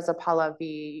Mohammad Reza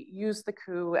Pahlavi used the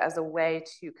coup as a way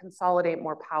to consolidate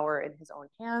more power in his own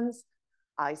hands.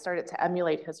 He started to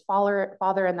emulate his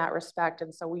father in that respect.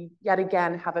 And so we yet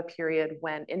again have a period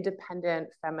when independent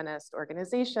feminist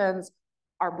organizations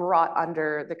are brought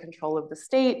under the control of the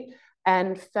state,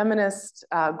 and feminist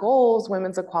goals,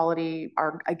 women's equality,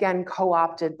 are again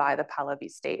co-opted by the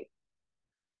Pahlavi state.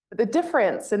 But the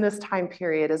difference in this time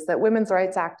period is that women's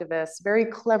rights activists very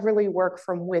cleverly work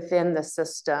from within the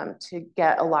system to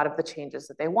get a lot of the changes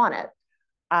that they wanted.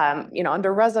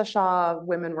 Under Reza Shah,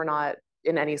 women were not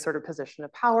in any sort of position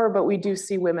of power, but we do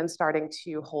see women starting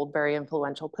to hold very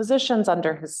influential positions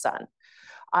under his son.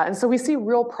 And so we see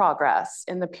real progress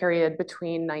in the period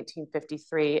between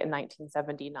 1953 and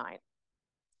 1979.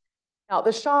 Now,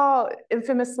 the Shah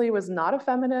infamously was not a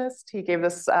feminist. He gave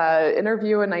this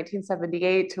interview in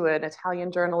 1978 to an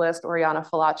Italian journalist, Oriana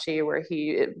Fallaci, where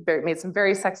he made some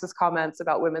very sexist comments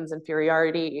about women's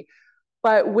inferiority.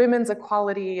 But women's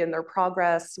equality and their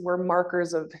progress were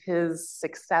markers of his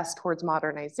success towards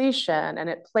modernization, and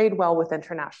it played well with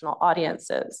international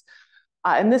audiences.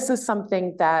 And this is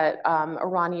something that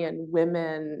Iranian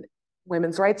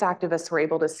women's rights activists were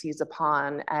able to seize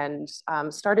upon and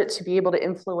started to be able to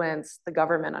influence the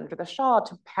government under the Shah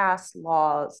to pass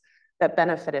laws that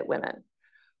benefited women.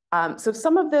 So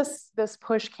some of this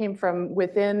push came from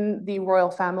within the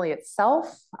royal family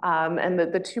itself. And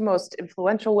the two most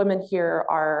influential women here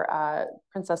are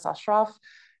Princess Ashraf,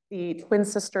 the twin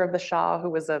sister of the Shah,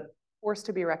 who was a force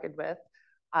to be reckoned with.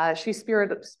 She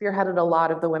spearheaded a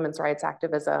lot of the women's rights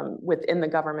activism within the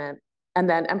government. And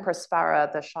then Empress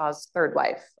Farah, the Shah's third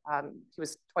wife. He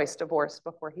was twice divorced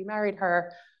before he married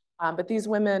her. But these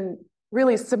women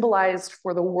really symbolized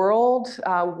for the world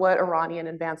what Iranian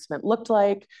advancement looked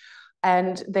like.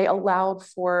 And they allowed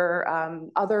for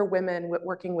other women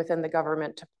working within the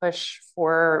government to push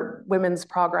for women's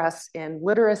progress in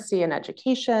literacy and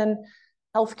education,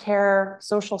 healthcare,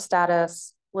 social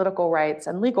status, political rights,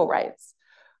 and legal rights.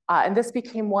 And this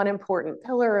became one important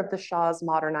pillar of the Shah's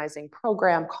modernizing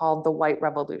program called the White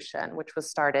Revolution, which was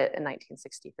started in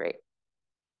 1963.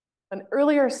 An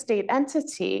earlier state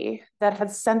entity that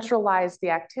had centralized the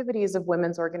activities of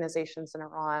women's organizations in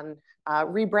Iran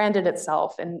rebranded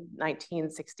itself in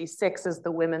 1966 as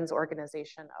the Women's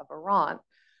Organization of Iran.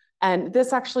 And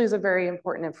this actually is a very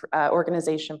important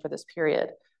organization for this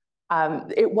period.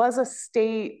 It was a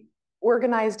state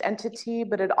organized entity,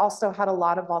 but it also had a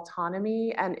lot of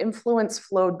autonomy, and influence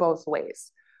flowed both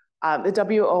ways. The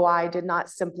WOI did not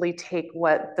simply take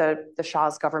what the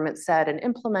Shah's government said and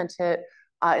implement it.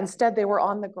 Instead, they were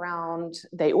on the ground.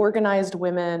 They organized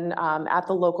women at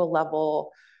the local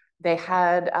level. They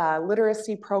had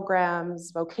literacy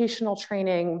programs, vocational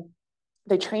training.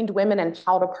 They trained women in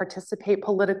how to participate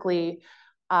politically,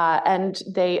 and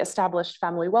they established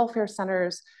family welfare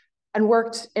centers and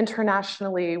worked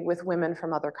internationally with women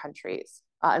from other countries.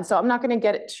 And so I'm not going to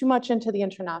get too much into the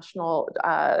international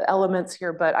elements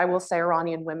here, but I will say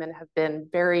Iranian women have been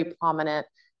very prominent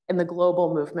in the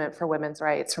global movement for women's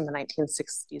rights from the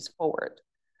 1960s forward.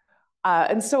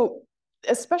 And so,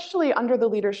 especially under the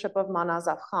leadership of Manaz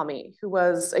Afkhami, who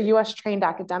was a US trained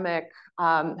academic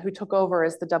who took over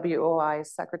as the WOI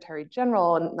Secretary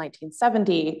General in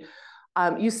 1970,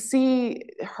 you see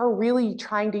her really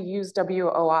trying to use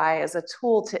WOI as a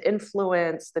tool to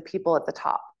influence the people at the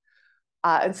top.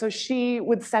 And so she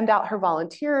would send out her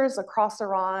volunteers across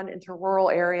Iran into rural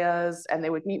areas, and they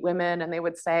would meet women and they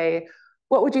would say,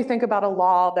 what would you think about a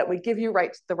law that would give you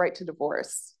the right to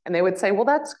divorce? And they would say, well,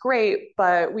 that's great,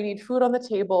 but we need food on the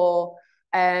table.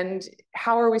 And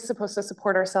how are we supposed to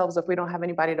support ourselves if we don't have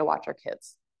anybody to watch our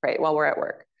kids, right, while we're at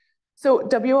work? So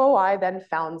WOI then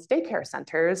founds daycare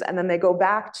centers, and then they go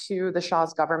back to the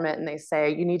Shah's government and they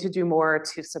say, you need to do more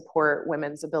to support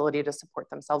women's ability to support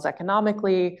themselves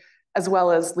economically, as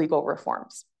well as legal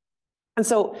reforms. And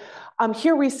so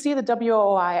here we see the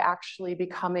WOI actually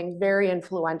becoming very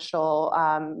influential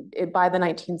by the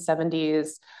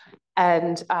 1970s.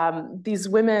 And these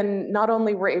women not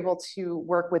only were able to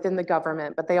work within the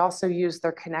government, but they also used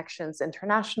their connections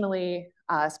internationally,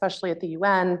 especially at the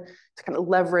UN, to kind of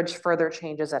leverage further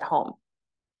changes at home.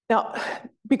 Now,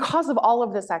 because of all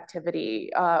of this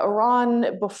activity,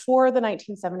 Iran, before the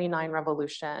 1979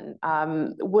 revolution,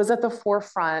 was at the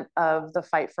forefront of the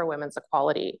fight for women's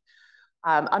equality.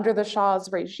 Under the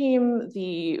Shah's regime,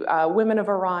 the women of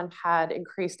Iran had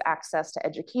increased access to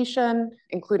education,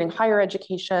 including higher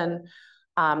education,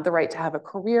 the right to have a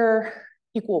career,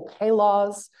 equal pay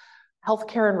laws,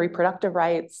 healthcare and reproductive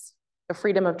rights, the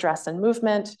freedom of dress and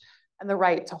movement, and the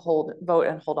right to vote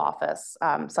and hold office,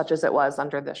 such as it was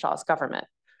under the Shah's government.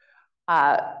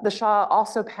 The Shah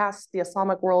also passed the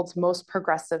Islamic world's most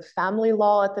progressive family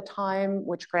law at the time,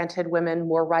 which granted women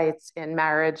more rights in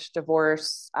marriage,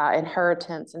 divorce,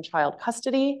 inheritance, and child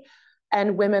custody.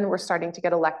 And women were starting to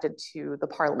get elected to the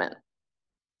parliament.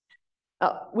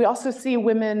 We also see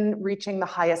women reaching the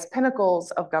highest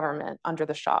pinnacles of government under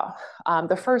the Shah.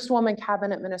 The first woman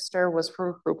cabinet minister was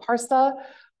Farruh Parsa,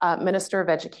 Minister of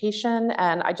Education.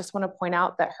 And I just want to point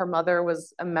out that her mother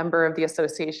was a member of the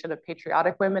Association of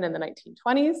Patriotic Women in the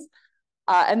 1920s.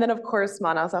 And then, of course,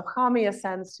 Manaz Afkhami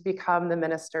ascends to become the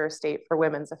Minister of State for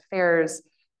Women's Affairs.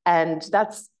 And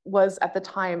that was, at the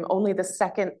time, only the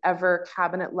second ever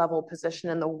cabinet level position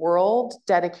in the world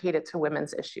dedicated to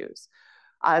women's issues.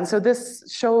 And so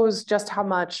this shows just how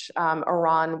much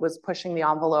Iran was pushing the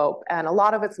envelope. And a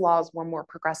lot of its laws were more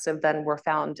progressive than were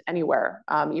found anywhere,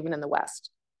 even in the West.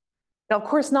 Now, of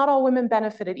course, not all women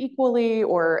benefited equally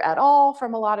or at all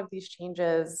from a lot of these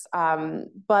changes,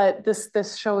 but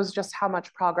this shows just how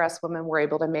much progress women were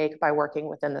able to make by working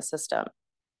within the system.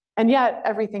 And yet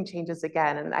everything changes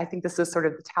again. And I think this is sort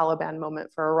of the Taliban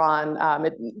moment for Iran.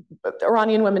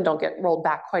 Iranian women don't get rolled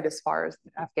back quite as far as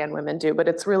Afghan women do, but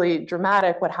it's really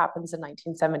dramatic what happens in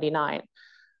 1979.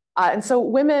 And so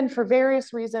women, for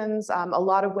various reasons, a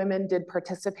lot of women did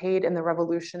participate in the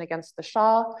revolution against the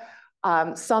Shah.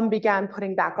 Some began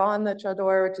putting back on the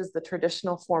chador, which is the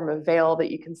traditional form of veil that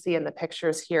you can see in the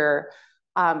pictures here.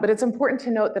 But it's important to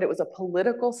note that it was a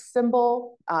political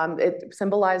symbol. It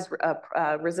symbolized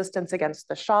resistance against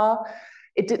the Shah.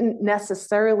 It didn't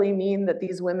necessarily mean that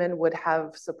these women would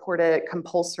have supported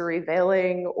compulsory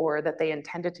veiling or that they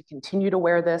intended to continue to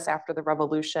wear this after the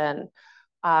revolution.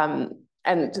 And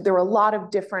there were a lot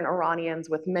of different Iranians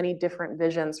with many different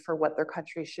visions for what their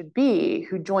country should be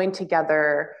who joined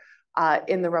together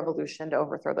in the revolution to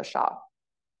overthrow the Shah.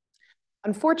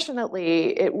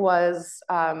 Unfortunately, it was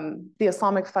the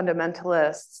Islamic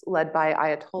fundamentalists led by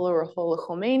Ayatollah Ruhollah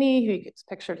Khomeini, who is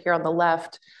pictured here on the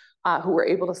left, who were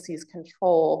able to seize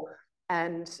control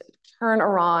and turn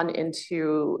Iran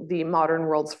into the modern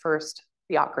world's first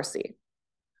theocracy.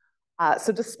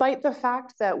 So despite the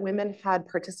fact that women had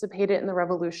participated in the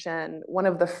revolution, one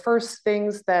of the first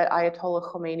things that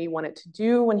Ayatollah Khomeini wanted to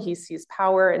do when he seized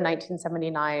power in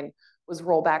 1979 was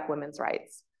roll back women's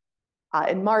rights.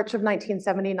 In March of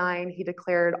 1979, he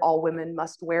declared all women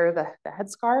must wear the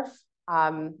headscarf.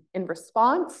 In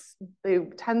response,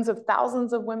 the tens of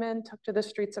thousands of women took to the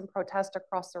streets and protest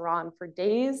across Iran for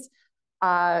days,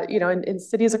 in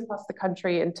cities across the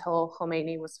country until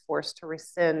Khomeini was forced to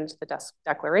rescind the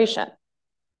declaration.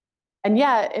 And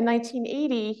yet, in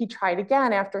 1980, he tried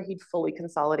again after he'd fully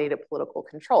consolidated political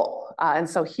control. And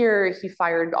so here, he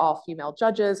fired all female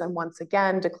judges and once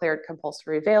again declared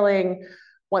compulsory veiling.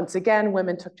 Once again,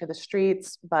 women took to the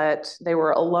streets, but they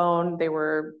were alone, they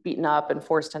were beaten up and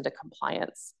forced into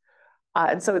compliance.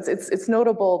 And so it's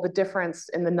notable the difference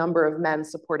in the number of men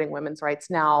supporting women's rights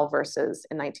now versus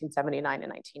in 1979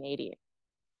 and 1980.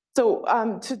 So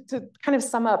to kind of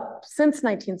sum up, since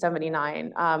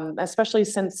 1979, especially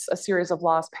since a series of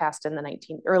laws passed in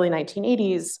the early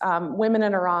 1980s, women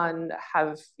in Iran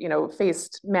have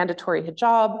faced mandatory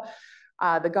hijab.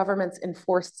 The government's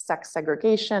enforced sex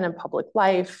segregation in public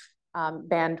life,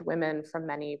 banned women from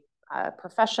many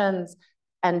professions,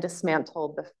 and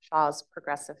dismantled the Shah's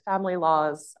progressive family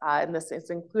laws. And this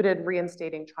has included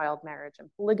reinstating child marriage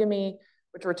and polygamy,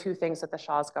 which were two things that the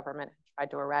Shah's government tried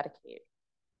to eradicate.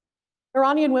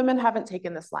 Iranian women haven't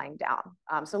taken this lying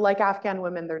down. So like Afghan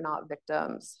women, they're not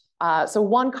victims. So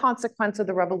one consequence of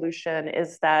the revolution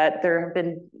is that there have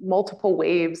been multiple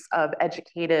waves of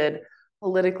educated,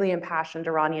 politically impassioned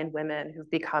Iranian women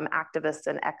who've become activists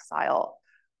in exile.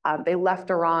 They left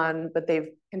Iran, but they've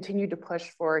continued to push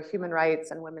for human rights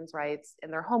and women's rights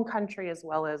in their home country as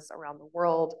well as around the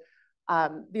world.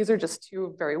 These are just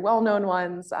two very well-known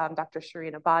ones. Dr.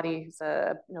 Shireen Ebadi, who's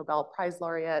a Nobel Prize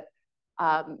laureate,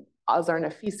 Azar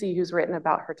Nafisi, who's written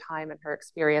about her time and her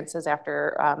experiences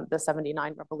after the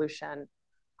 '79 revolution.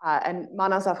 And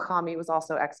Manaz Afkhami was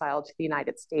also exiled to the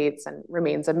United States and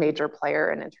remains a major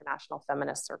player in international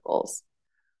feminist circles.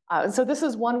 And so this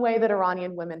is one way that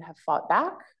Iranian women have fought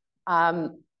back.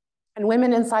 And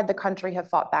women inside the country have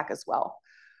fought back as well.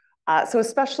 So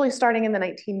especially starting in the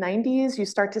 1990s, you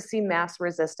start to see mass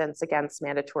resistance against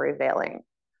mandatory veiling.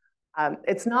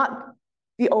 It's not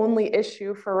the only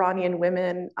issue for Iranian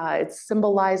women. It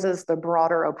symbolizes the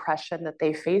broader oppression that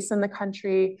they face in the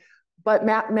country. But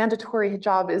mandatory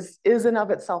hijab is in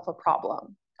of itself a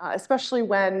problem, especially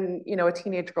when a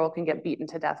teenage girl can get beaten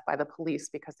to death by the police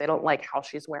because they don't like how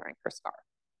she's wearing her scarf.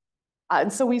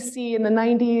 And so we see in the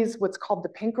 90s what's called the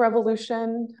pink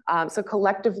revolution. So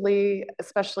collectively,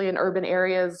 especially in urban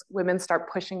areas, women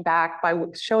start pushing back by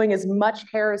showing as much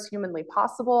hair as humanly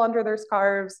possible under their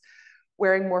scarves,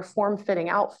 wearing more form-fitting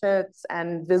outfits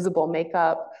and visible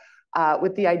makeup,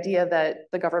 with the idea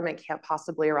that the government can't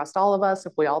possibly arrest all of us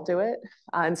if we all do it.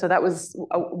 And so that was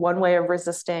one way of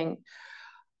resisting.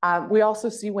 We also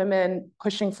see women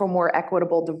pushing for more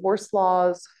equitable divorce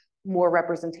laws, more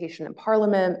representation in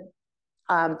parliament.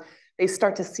 They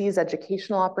start to seize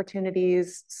educational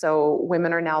opportunities. So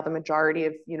women are now the majority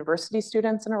of university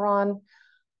students in Iran.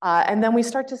 And then we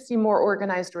start to see more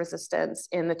organized resistance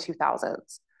in the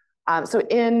 2000s. So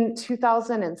in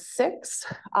 2006,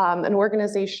 an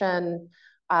organization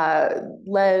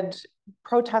led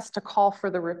protests to call for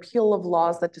the repeal of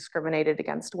laws that discriminated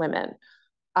against women.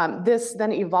 This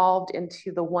then evolved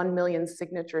into the 1 million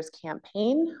signatures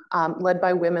campaign, led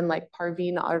by women like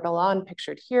Parveen Ardalan,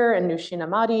 pictured here, and Nushin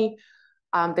Ahmadi.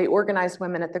 They organized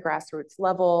women at the grassroots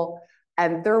level,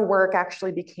 and their work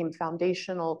actually became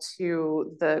foundational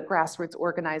to the grassroots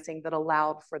organizing that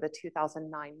allowed for the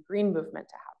 2009 Green Movement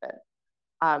to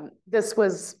happen. This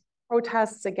was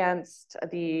protests against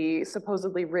the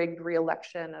supposedly rigged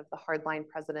re-election of the hardline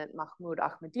president Mahmoud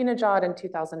Ahmadinejad in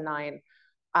 2009.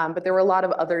 But there were a lot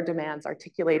of other demands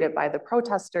articulated by the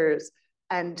protesters,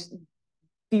 and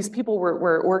these people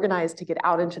were organized to get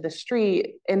out into the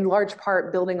street, in large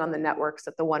part building on the networks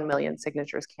that the 1 million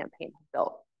signatures campaign had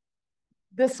built.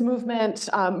 This movement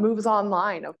moves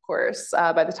online, of course,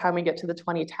 by the time we get to the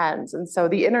 2010s. And so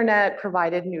the internet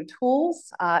provided new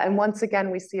tools. And once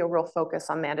again, we see a real focus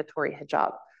on mandatory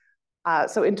hijab.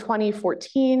 So in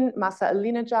 2014, Mahsa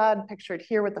Alinejad, pictured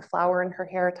here with the flower in her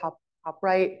hair, top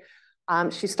right,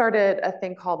 she started a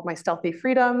thing called My Stealthy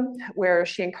Freedom, where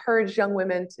she encouraged young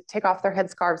women to take off their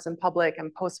headscarves in public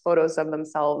and post photos of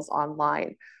themselves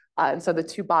online. And so the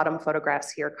two bottom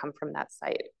photographs here come from that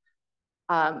site.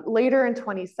 Later in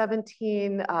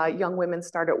 2017, young women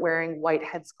started wearing white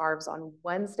headscarves on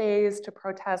Wednesdays to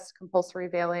protest compulsory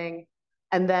veiling.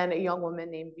 And then a young woman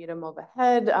named Vida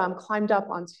Movahed climbed up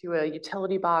onto a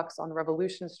utility box on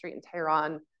Revolution Street in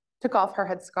Tehran took off her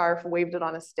headscarf, waved it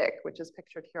on a stick, which is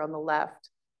pictured here on the left.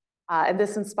 And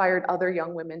this inspired other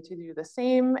young women to do the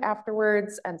same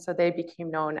afterwards. And so they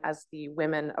became known as the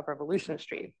Women of Revolution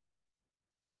Street.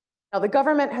 Now, the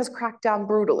government has cracked down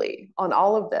brutally on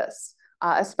all of this,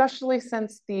 especially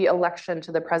since the election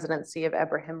to the presidency of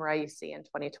Ebrahim Raisi in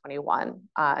 2021.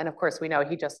 And of course, we know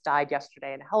he just died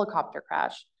yesterday in a helicopter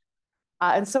crash.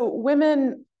 And so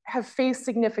women have faced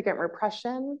significant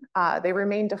repression. They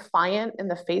remain defiant in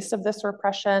the face of this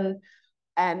repression.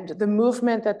 And the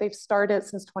movement that they've started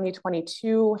since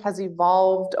 2022 has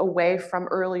evolved away from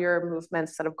earlier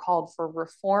movements that have called for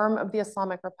reform of the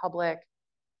Islamic Republic.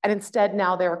 And instead,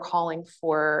 now they're calling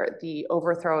for the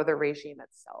overthrow of the regime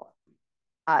itself.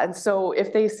 And so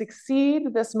if they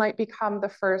succeed, this might become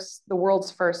the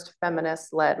world's first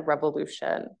feminist-led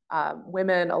revolution.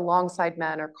 Women alongside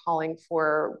men are calling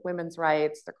for women's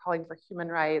rights. They're calling for human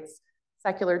rights,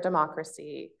 secular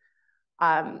democracy.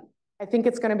 I think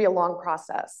it's going to be a long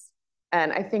process.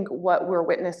 And I think what we're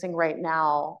witnessing right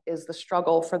now is the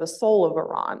struggle for the soul of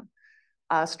Iran,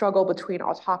 a struggle between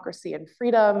autocracy and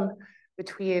freedom,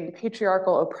 between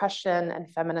patriarchal oppression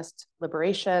and feminist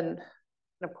liberation.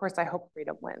 And of course, I hope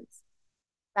freedom wins.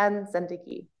 Then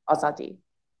Zendegi, Azadi.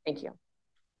 Thank you.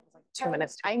 2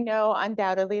 minutes. I know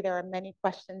undoubtedly there are many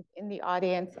questions in the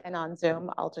audience and on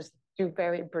Zoom. I'll just do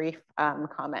very brief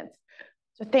comments.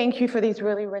 So thank you for these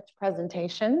really rich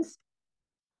presentations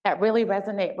that really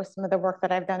resonate with some of the work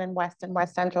that I've done in West and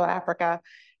West Central Africa,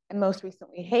 and most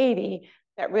recently Haiti,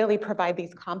 that really provide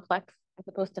these complex, as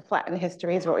opposed to flattened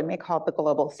histories, what we may call the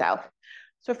global South.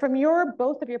 So from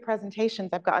both of your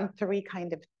presentations, I've gotten three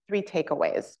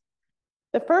takeaways.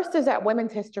 The first is that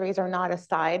women's histories are not a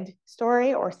side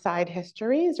story or side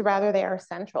histories, rather they are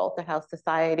central to how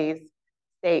societies,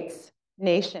 states,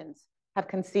 nations have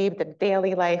conceived of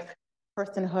daily life,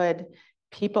 personhood,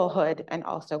 peoplehood, and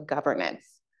also governance.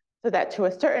 So that to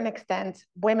a certain extent,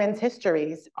 women's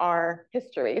histories are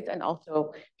histories and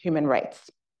also human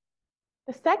rights.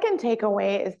 The second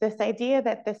takeaway is this idea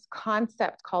that this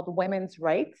concept called women's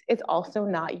rights is also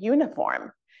not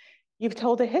uniform. You've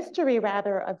told a history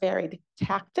rather of varied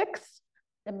tactics,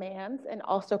 demands, and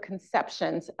also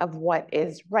conceptions of what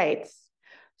is rights.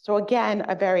 So again,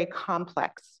 a very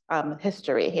complex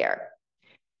history here.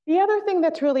 The other thing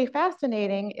that's really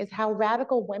fascinating is how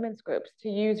radical women's groups, to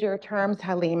use your terms,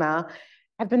 Halima,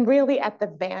 have been really at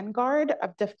the vanguard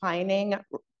of defining,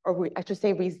 or I should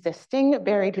say resisting,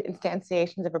 varied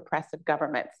instantiations of oppressive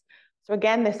governments. So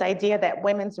again, this idea that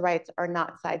women's rights are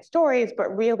not side stories,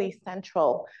 but really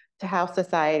central to how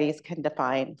societies can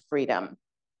define freedom.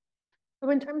 So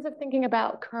in terms of thinking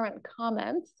about current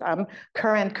comments,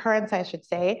 currents, I should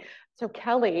say, so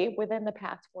Kelly, within the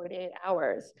past 48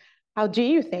 hours, how do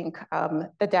you think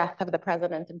the death of the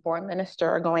president and foreign minister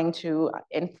are going to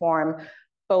inform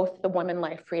both the women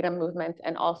life freedom movement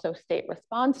and also state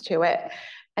response to it?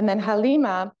 And then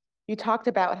Halima, you talked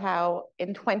about how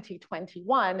in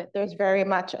 2021, there's very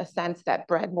much a sense that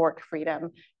breadboard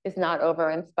freedom is not over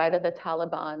in spite of the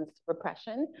Taliban's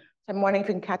repression. So I'm wondering if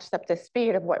you can catch us up to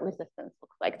speed of what resistance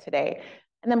looks like today.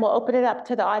 And then we'll open it up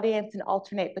to the audience and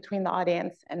alternate between the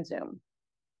audience and Zoom.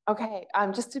 Okay,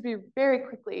 just to be very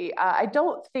quickly, I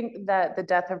don't think that the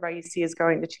death of Raisi is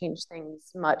going to change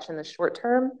things much in the short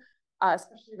term,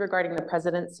 especially regarding the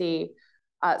presidency.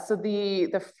 So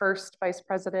the first vice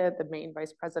president, the main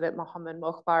vice president, Mohammed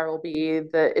Mokhbar, will be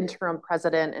the interim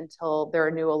president until there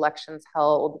are new elections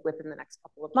held within the next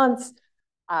couple of months.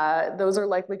 Those are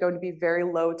likely going to be very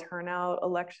low turnout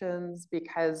elections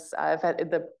because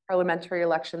the parliamentary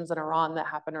elections in Iran that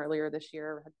happened earlier this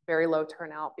year had very low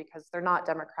turnout because they're not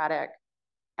democratic.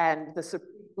 And the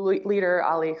Supreme leader,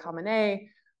 Ali Khamenei,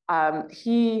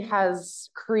 he has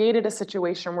created a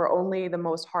situation where only the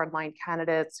most hardline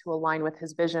candidates who align with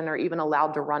his vision are even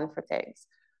allowed to run for things.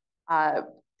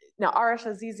 Now, Arash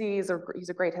Azizi, he's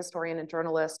a great historian and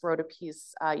journalist, wrote a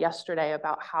piece yesterday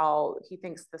about how he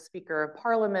thinks the Speaker of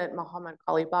Parliament, Mohammad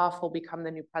Ghalibaf, will become the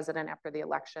new president after the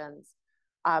elections.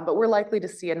 But we're likely to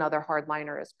see another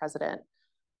hardliner as president.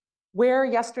 Where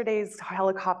yesterday's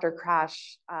helicopter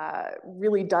crash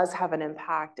really does have an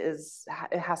impact is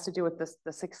it has to do with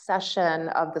the succession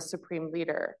of the supreme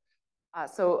leader.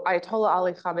 So Ayatollah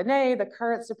Ali Khamenei, the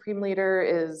current supreme leader,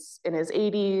 is in his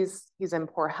 80s. He's in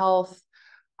poor health.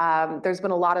 There's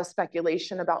been a lot of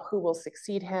speculation about who will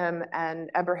succeed him, and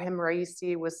Ebrahim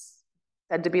Raisi was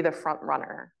said to be the front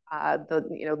runner,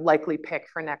 the likely pick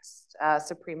for next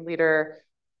supreme leader.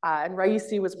 And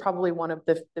Raisi was probably one of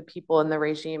the people in the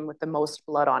regime with the most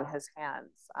blood on his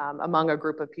hands, among a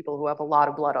group of people who have a lot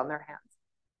of blood on their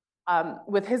hands.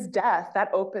 With his death, that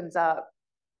opens up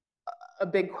a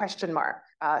big question mark.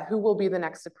 Who will be the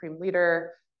next supreme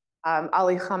leader?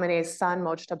 Ali Khamenei's son,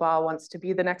 Mojtaba, wants to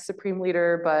be the next supreme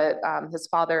leader, but his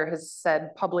father has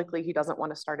said publicly he doesn't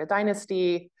want to start a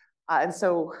dynasty. And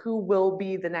so who will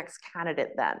be the next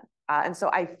candidate then? And so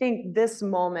I think this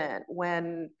moment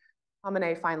when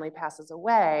Khamenei finally passes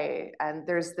away and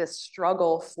there's this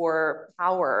struggle for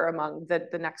power among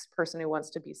the next person who wants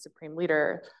to be supreme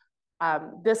leader,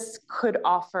 this could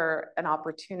offer an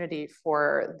opportunity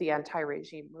for the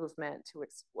anti-regime movement to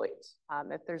exploit.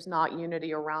 If there's not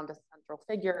unity around a central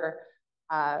figure,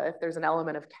 if there's an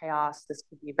element of chaos, this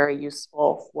could be very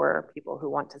useful for people who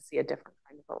want to see a different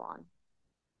kind of Iran.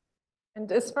 And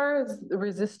as far as the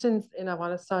resistance in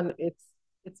Afghanistan,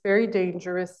 it's very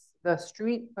dangerous. The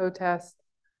street protests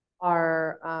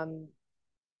are,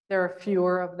 there are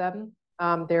fewer of them.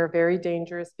 They're very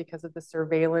dangerous because of the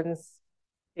surveillance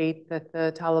state that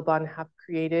the Taliban have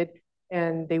created,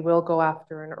 and they will go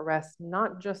after and arrest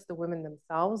not just the women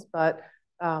themselves, but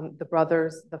the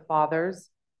brothers, the fathers,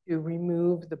 to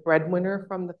remove the breadwinner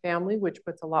from the family, which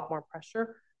puts a lot more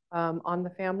pressure on the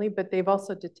family. But they've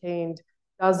also detained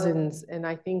dozens, and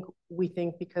we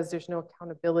think because there's no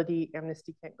accountability,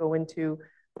 Amnesty can't go into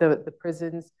the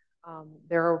prisons.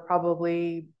 There are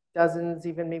probably dozens,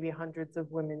 even maybe hundreds of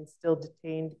women still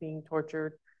detained, being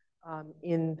tortured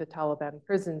in the Taliban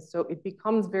prisons. So it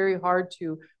becomes very hard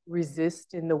to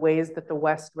resist in the ways that the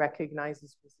West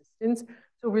recognizes resistance.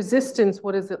 So resistance,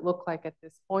 what does it look like at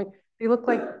this point? They look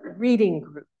like reading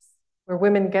groups where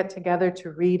women get together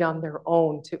to read on their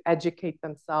own, to educate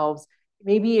themselves.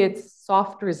 Maybe it's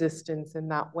soft resistance in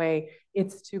that way.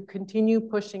 It's to continue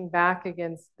pushing back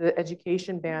against the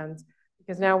education bans,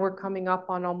 because now we're coming up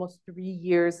on almost 3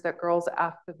 years that girls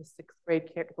after the 6th grade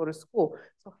can't go to school.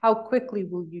 So how quickly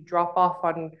will you drop off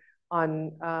on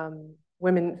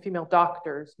women, female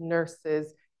doctors,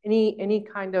 nurses, any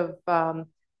kind of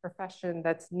profession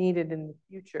that's needed in the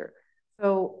future?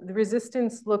 So the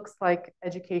resistance looks like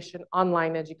education,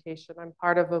 online education. I'm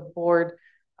part of a board,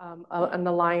 an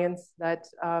alliance that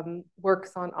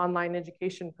works on online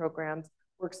education programs,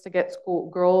 works to get school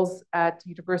girls at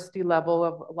university level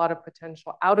of a lot of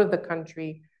potential out of the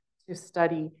country to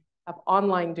study, have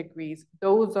online degrees.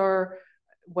 Those are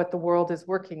what the world is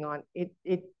working on. It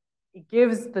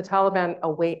gives the Taliban a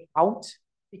way out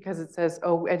because it says,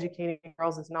 oh, educating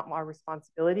girls is not our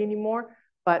responsibility anymore,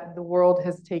 but the world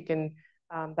has taken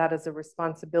that as a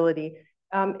responsibility.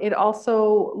 It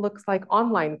also looks like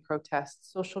online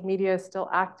protests. Social media is still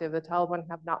active. The Taliban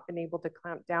have not been able to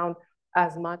clamp down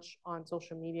as much on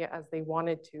social media as they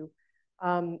wanted to.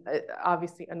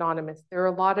 Obviously anonymous. There are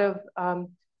a lot of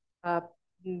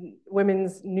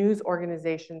women's news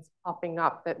organizations popping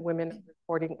up that women are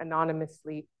reporting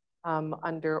anonymously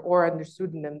under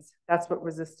pseudonyms. That's what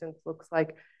resistance looks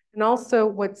like. And also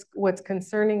what's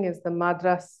concerning is the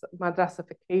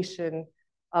madrasification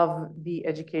of the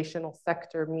educational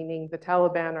sector, meaning the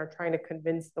Taliban are trying to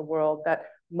convince the world that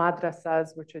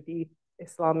madrasas, which are the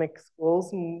Islamic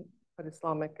schools, put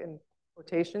Islamic in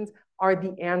quotations, are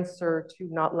the answer to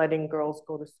not letting girls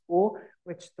go to school,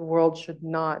 which the world should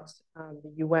not,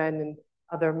 the UN and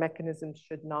other mechanisms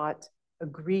should not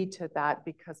agree to that,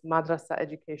 because madrasa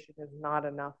education is not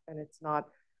enough, and it's not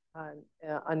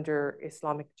under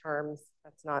Islamic terms.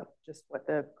 That's not just what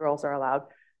the girls are allowed.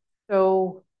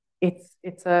 So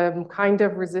it's a kind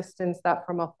of resistance that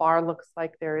from afar looks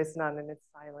like there is none and it's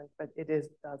silent, but it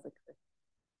does exist.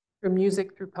 Through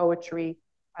music, through poetry,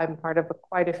 I'm part of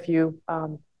quite a few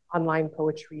online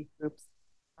poetry groups.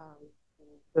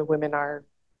 The women are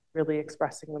really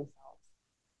expressing themselves.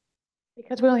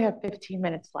 Because we only have 15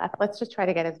 minutes left, let's just try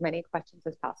to get as many questions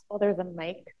as possible. There's a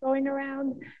mic going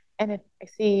around, and if I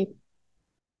see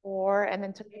 4, and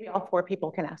then maybe all 4 people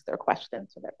can ask their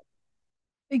questions. So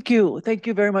Thank you. Thank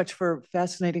you very much for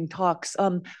fascinating talks.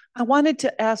 I wanted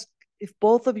to ask if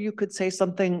both of you could say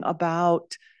something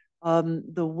about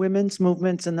the women's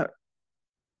movements in the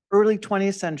early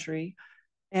 20th century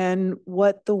and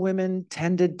what the women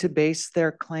tended to base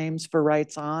their claims for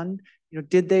rights on.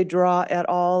 Did they draw at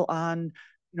all on,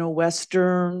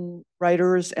 Western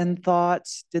writers and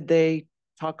thoughts? Did they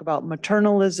talk about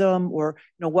maternalism, or,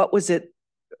 what was it,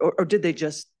 or did they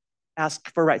just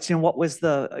ask for rights? What was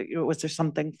was there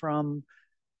something from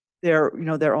their,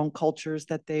 their own cultures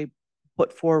that they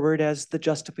put forward as the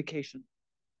justification?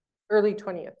 Early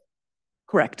 20th.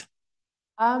 Correct.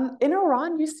 In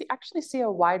Iran, you actually see a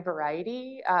wide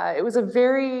variety. It was a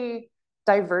very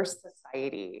diverse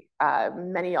society,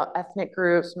 many ethnic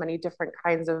groups, many different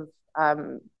kinds of,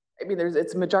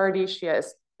 it's majority Shia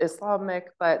Islamic,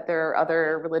 but there are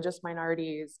other religious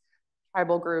minorities,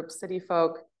 tribal groups, city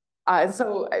folk. And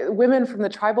so women from the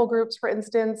tribal groups, for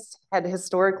instance, had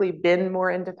historically been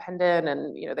more independent,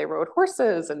 and they rode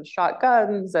horses and shot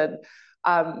guns, and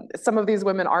some of these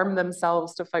women armed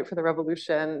themselves to fight for the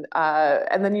revolution.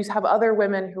 And then you have other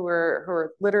women who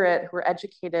were literate, who were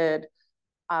educated,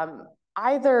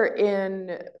 either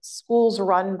in schools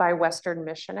run by Western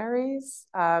missionaries,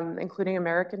 including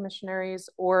American missionaries,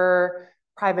 or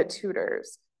private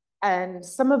tutors. And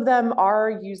some of them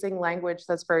are using language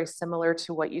that's very similar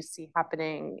to what you see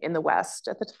happening in the West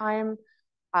at the time.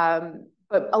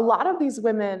 But a lot of these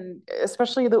women,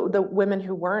 especially the women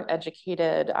who weren't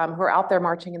educated, who are out there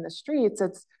marching in the streets,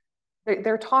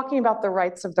 they're talking about the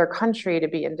rights of their country to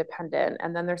be independent.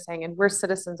 And then they're saying, and we're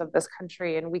citizens of this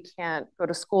country, and we can't go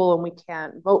to school, and we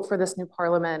can't vote for this new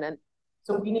parliament. And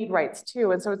so we need rights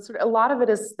too. And so it's a lot of it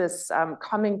is this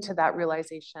coming to that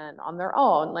realization on their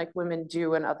own, like women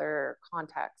do in other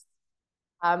contexts.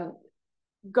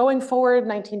 Going forward,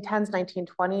 1910s,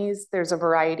 1920s, there's a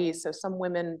variety. So some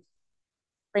women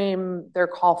frame their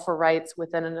call for rights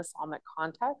within an Islamic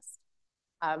context,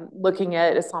 looking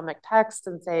at Islamic texts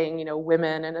and saying,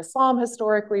 women in Islam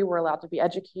historically were allowed to be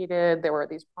educated. There were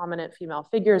these prominent female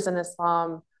figures in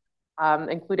Islam,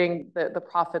 including the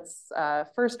Prophet's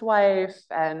first wife.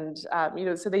 And,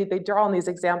 so they draw on these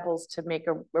examples to make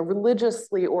a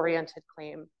religiously oriented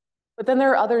claim. But then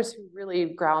there are others who really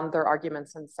ground their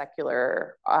arguments in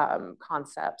secular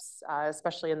concepts,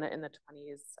 especially in the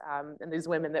 20s. And these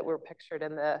women that were pictured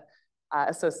in the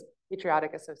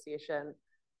Patriotic Association,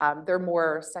 they're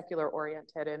more secular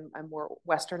oriented and more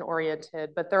Western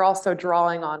oriented, but they're also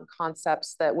drawing on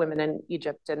concepts that women in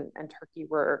Egypt and Turkey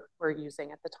were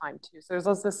using at the time too. So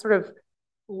there's this sort of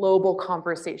global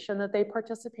conversation that they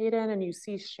participate in, and you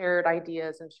see shared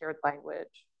ideas and shared language.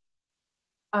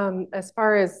 As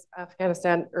far as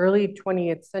Afghanistan, early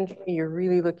 20th century, you're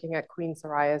really looking at Queen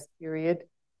Soraya's period,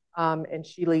 and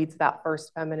she leads that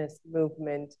first feminist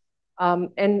movement.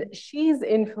 And she's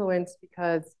influenced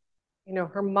because,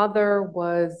 her mother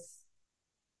was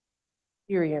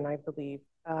Syrian, I believe,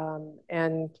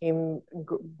 and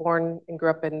born and grew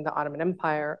up in the Ottoman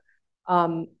Empire.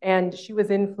 And she was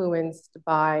influenced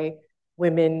by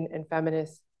women and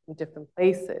feminists in different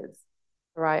places,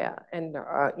 Soraya. And,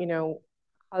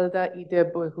 Halida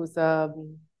Edeb, who's a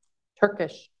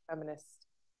Turkish feminist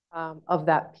of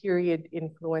that period,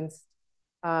 influenced.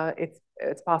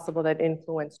 It's possible that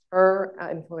influenced her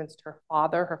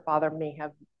father. Her father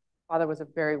was a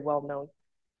very well-known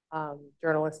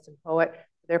journalist and poet.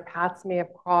 Their paths may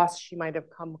have crossed. She might have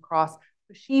come across.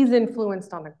 So she's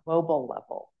influenced on a global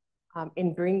level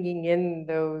in bringing in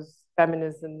those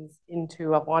feminisms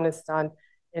into Afghanistan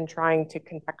and trying to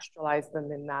contextualize them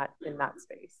in that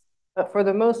space. But for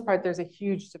the most part, there's a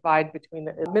huge divide between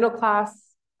the middle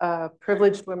class,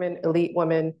 privileged women, elite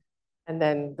women, and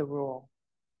then the rural.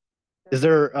 Is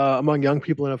there, among young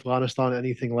people in Afghanistan,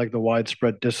 anything like the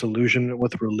widespread disillusionment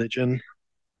with religion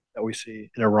that we see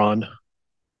in Iran?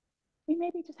 We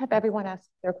maybe just have everyone ask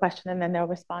their question and then they'll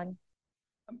respond.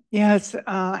 Yes,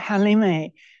 Halima,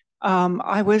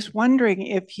 I was wondering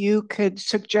if you could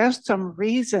suggest some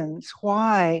reasons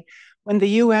why, when the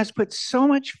U.S. put so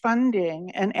much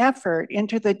funding and effort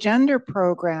into the gender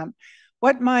program,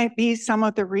 what might be some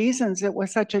of the reasons it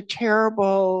was such a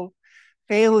terrible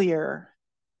failure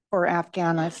for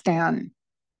Afghanistan?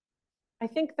 I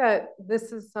think that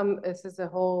this is a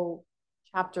whole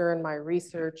chapter in my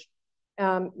research.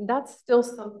 That's still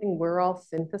something we're all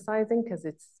synthesizing because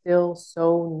it's still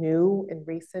so new and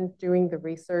recent doing the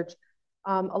research.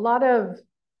 A lot of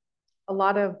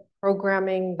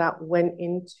programming that went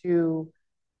into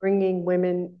bringing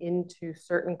women into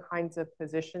certain kinds of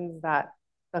positions that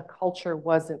the culture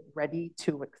wasn't ready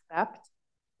to accept.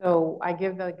 So I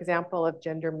give the example of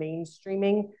gender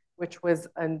mainstreaming, which was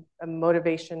a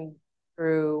motivation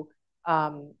through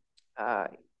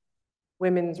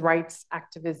women's rights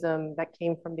activism that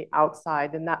came from the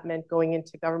outside. And that meant going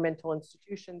into governmental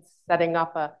institutions, setting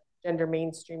up a gender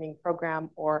mainstreaming program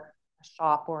or a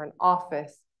shop or an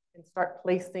office, and start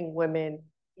placing women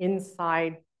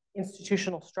inside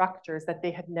institutional structures that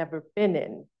they had never been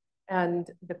in. And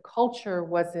the culture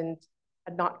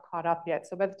had not caught up yet.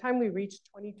 So by the time we reached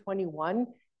 2021,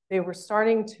 they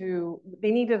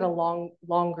needed a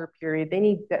longer period. They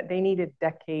needed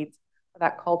decades for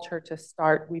that culture to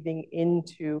start weaving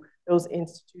into those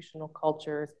institutional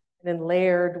cultures, and then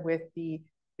layered with the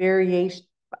variation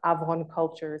of Afghan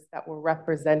cultures that were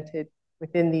represented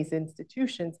within these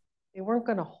institutions. They weren't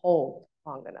going to hold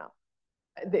long enough.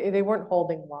 They weren't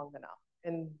holding long enough.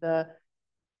 And the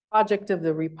project of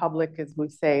the Republic, as we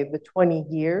say, the 20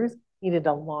 years, needed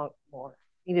a lot more,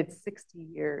 needed 60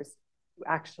 years to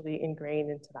actually ingrain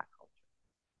into that culture.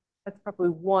 probably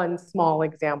one small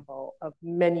example of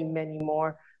many, many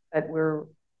more that people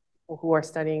who are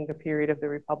studying the period of the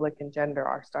Republic and gender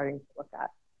are starting to look at.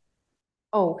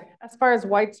 Oh, as far as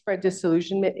widespread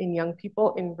disillusionment in young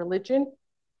people in religion,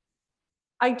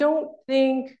 I don't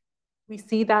think we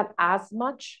see that as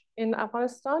much in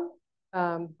Afghanistan,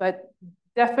 but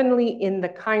definitely in the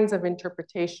kinds of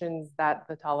interpretations that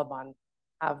the Taliban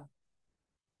have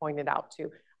pointed out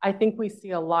to. I think we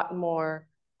see a lot more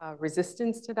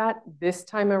resistance to that this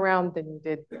time around than we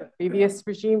did the previous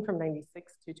regime from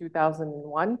 96 to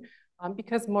 2001,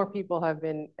 because more people have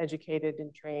been educated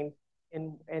and trained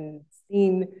and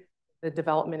seen the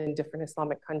development in different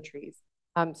Islamic countries.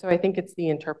 So I think it's the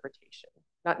interpretation,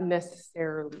 not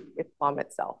necessarily Islam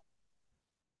itself.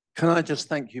 Can I just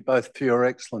thank you both for your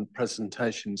excellent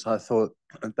presentations? I thought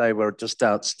they were just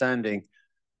outstanding.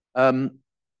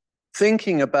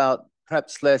 Thinking about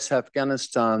perhaps less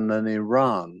Afghanistan than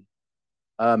Iran,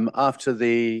 after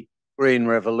the Green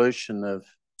Revolution of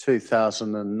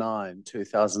 2009,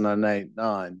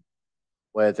 2008-9,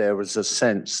 where there was a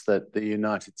sense that the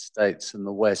United States and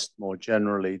the West more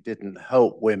generally didn't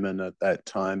help women at that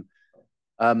time.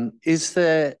 Is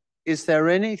there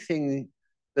anything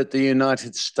that the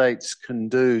United States can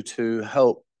do to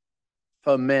help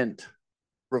foment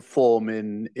reform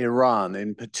in Iran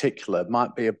in particular? It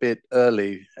might be a bit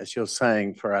early, as you're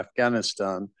saying, for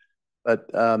Afghanistan, but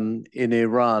in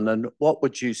Iran. And what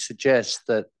would you suggest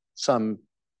that some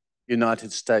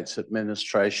United States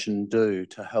administration do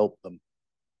to help them?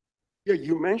 Yeah,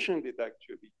 you mentioned it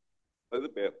actually a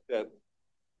little bit, that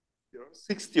there are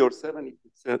 60 or 70%,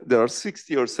 there are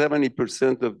 60 or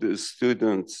 70% of the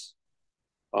students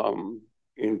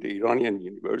in the Iranian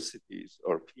universities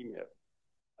are female.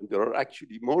 And there are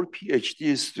actually more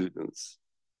PhD students,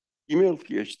 female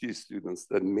PhD students,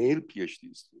 than male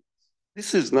PhD students.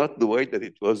 This is not the way that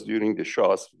it was during the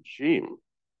Shah's regime.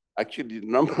 Actually, the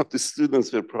number of the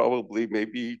students were probably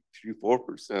maybe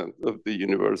 3-4% of the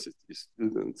university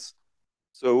students.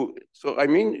 So I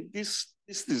mean, this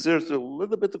deserves a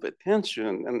little bit of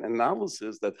attention and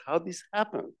analysis that how this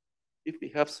happened. If we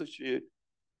have such a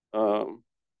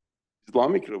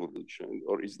Islamic revolution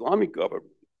or Islamic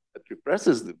government that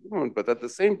represses the women, but at the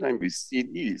same time we see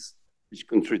these, which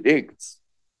contradicts.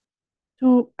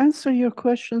 To answer your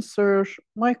question, Serge,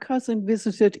 my cousin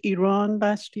visited Iran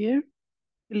last year.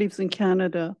 He lives in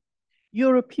Canada.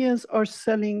 Europeans are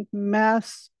selling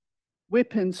mass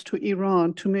weapons to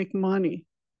Iran to make money.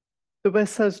 The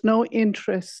West has no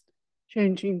interest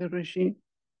changing the regime.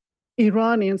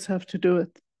 Iranians have to do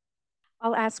it.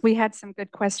 I'll ask, we had some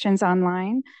good questions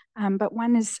online, but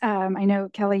one is, I know,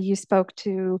 Kelly, you spoke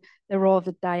to the role of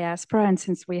the diaspora, and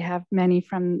since we have many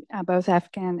from both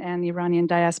Afghan and Iranian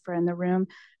diaspora in the room,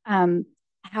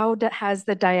 how has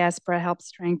the diaspora helped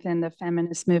strengthen the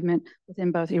feminist movement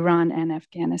within both Iran and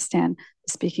Afghanistan?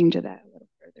 Speaking to that a little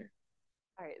further.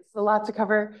 All right, it's a lot to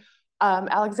cover.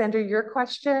 Alexander, your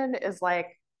question is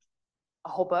like a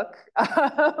whole book.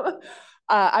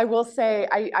 I will say,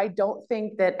 I don't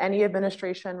think that any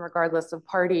administration, regardless of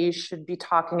party, should be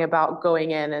talking about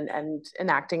going in and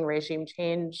enacting regime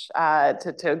change.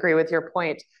 To agree with your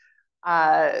point,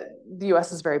 the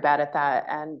US is very bad at that.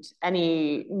 And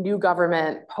any new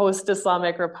government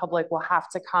post-Islamic Republic will have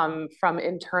to come from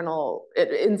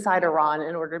inside Iran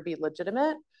in order to be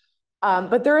legitimate.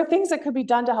 But there are things that could be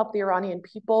done to help the Iranian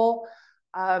people.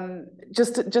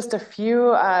 Just a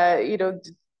few,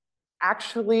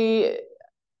 actually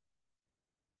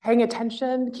paying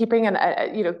attention, keeping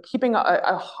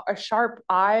a sharp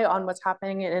eye on what's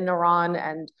happening in Iran,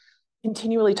 and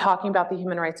continually talking about the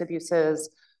human rights abuses,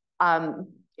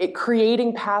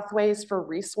 creating pathways for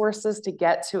resources to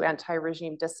get to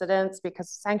anti-regime dissidents,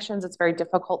 because sanctions, it's very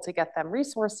difficult to get them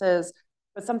resources,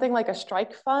 but something like a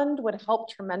strike fund would help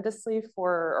tremendously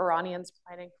for Iranians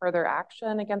planning further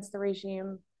action against the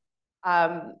regime.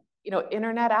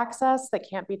 Internet access that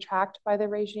can't be tracked by the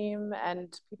regime,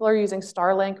 and people are using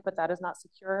Starlink, but that is not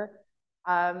secure.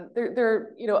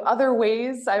 There are other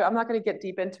ways. I'm not going to get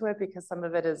deep into it because some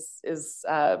of it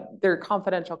there are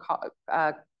confidential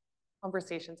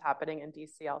conversations happening in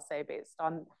DC, I'll say, based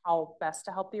on how best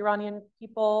to help the Iranian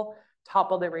people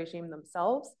topple the regime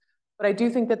themselves. But I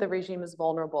do think that the regime is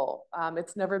vulnerable.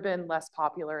 It's never been less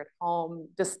popular at home,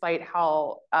 despite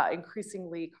how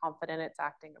increasingly confident it's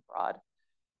acting abroad.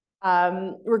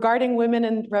 Regarding women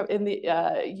in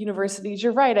the universities,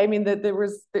 you're right. I mean,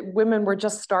 women were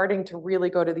just starting to really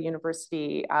go to the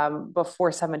university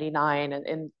before 79 and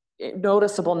in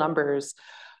noticeable numbers.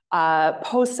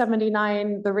 Post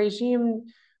 79, the regime,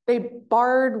 they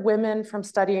barred women from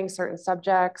studying certain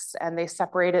subjects, and they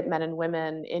separated men and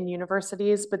women in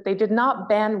universities, but they did not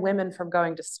ban women from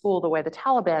going to school the way the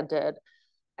Taliban did.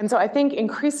 And so I think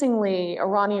increasingly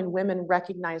Iranian women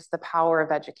recognize the power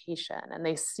of education, and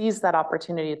they seize that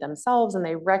opportunity themselves, and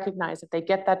they recognize if they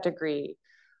get that degree,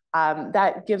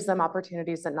 that gives them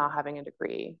opportunities that not having a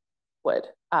degree would.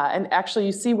 And actually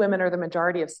you see women are the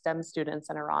majority of STEM students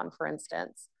in Iran, for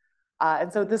instance.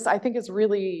 And so this, I think, is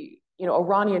really,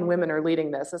 Iranian women are leading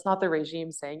this. It's not the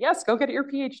regime saying, yes, go get your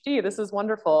PhD. This is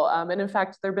wonderful. And in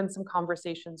fact, there have been some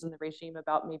conversations in the regime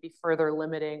about maybe further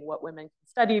limiting what women can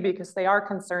study, because they are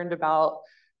concerned about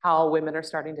how women are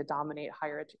starting to dominate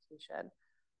higher education.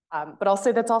 But I'll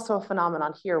say that's also a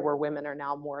phenomenon here, where women are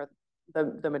now more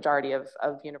the majority of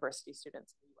university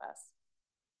students in the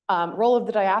US. Role of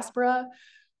the diaspora.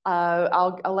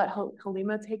 I'll let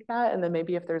Halima take that, and then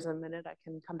maybe if there's a minute, I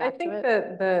can come back to it. I think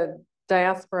that the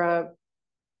diaspora,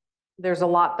 there's a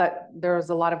lot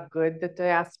of good that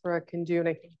diaspora can do, and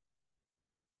I think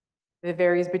it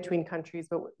varies between countries,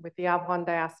 but with the Afghan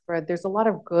diaspora, there's a lot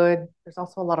of good. There's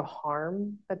also a lot of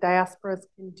harm that diasporas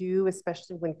can do,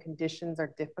 especially when conditions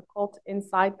are difficult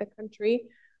inside the country.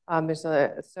 But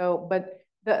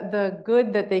the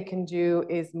good that they can do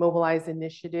is mobilize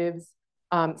initiatives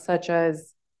such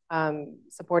as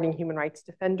supporting human rights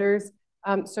defenders.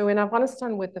 So in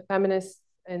Afghanistan, with the feminists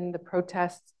and the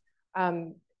protests,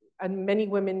 and many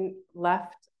women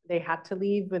left. They had to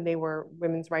leave when they were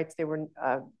women's rights. They were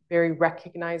very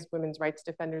recognized women's rights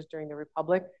defenders during the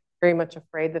Republic, very much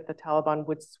afraid that the Taliban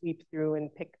would sweep through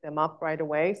and pick them up right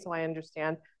away. So I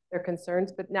understand their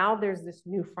concerns. But now there's this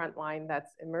new front line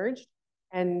that's emerged.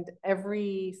 And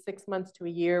every 6 months to a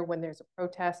year, when there's a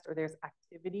protest or there's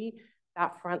activity,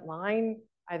 that front line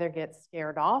either gets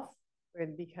scared off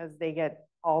because they get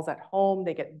calls at home,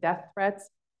 they get death threats,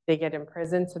 they get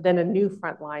imprisoned. So then a new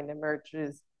front line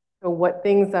emerges. So what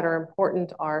things that are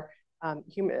important are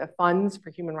funds for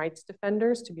human rights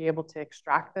defenders to be able to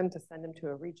extract them, to send them to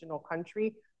a regional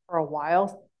country for a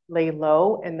while, lay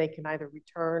low, and they can either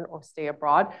return or stay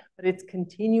abroad. But it's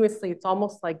continuously, it's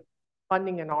almost like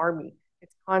funding an army.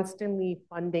 It's constantly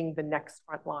funding the next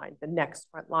front line, the next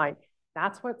front line.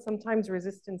 That's what sometimes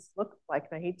resistance looks like.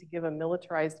 And I hate to give a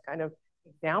militarized kind of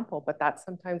example, but that's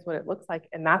sometimes what it looks like.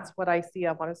 And that's what I see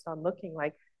Afghanistan looking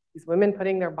like. These women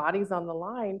putting their bodies on the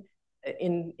line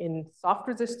in soft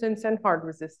resistance and hard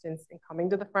resistance and coming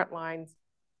to the front lines.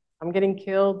 Some getting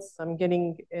killed, some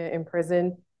getting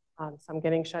imprisoned, some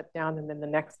getting shut down, and then the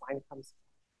next line comes.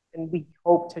 And we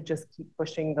hope to just keep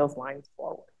pushing those lines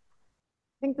forward.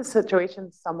 I think the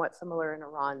situation's somewhat similar in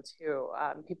Iran too.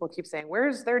 People keep saying,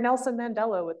 where's their Nelson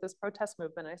Mandela with this protest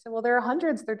movement? And I said, well, there are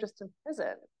hundreds, they're just in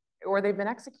prison or they've been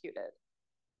executed.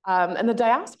 And the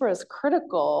diaspora is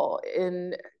critical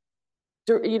in,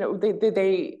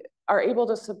 they are able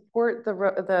to support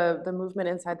the movement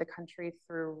inside the country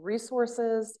through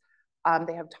resources.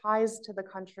 They have ties to the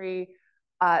country.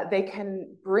 They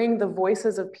can bring the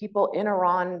voices of people in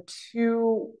Iran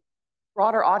to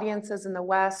broader audiences in the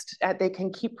West. They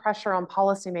can keep pressure on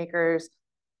policymakers.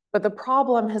 But the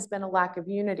problem has been a lack of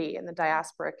unity in the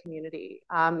diaspora community.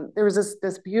 There was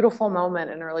this beautiful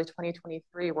moment in early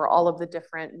 2023 where all of the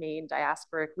different main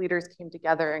diasporic leaders came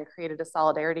together and created a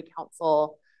solidarity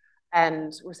council.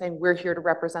 And we're saying, we're here to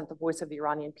represent the voice of the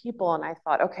Iranian people. And I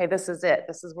thought, okay, this is it.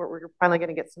 This is where we're finally going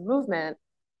to get some movement.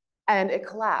 And it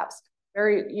collapsed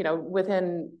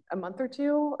within a month or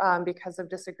two because of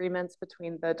disagreements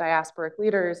between the diasporic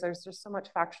leaders. There's just so much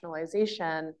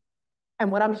factionalization.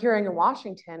 And what I'm hearing in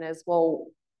Washington is, well,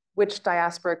 which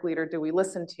diasporic leader do we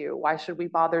listen to? Why should we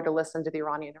bother to listen to the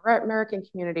Iranian American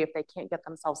community if they can't get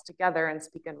themselves together and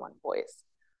speak in one voice?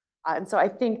 And so I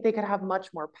think they could have much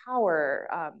more power,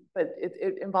 but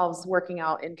it involves working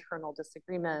out internal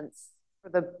disagreements for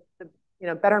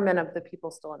the betterment of the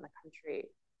people still in the country.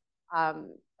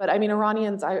 But I mean,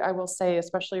 Iranians, I will say,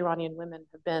 especially Iranian women,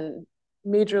 have been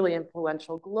majorly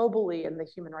influential globally in the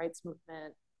human rights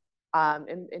movement,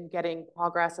 in getting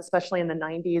progress, especially in the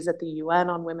 90s at the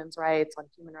UN on women's rights, on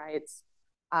human rights,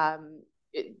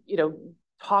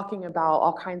 talking about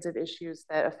all kinds of issues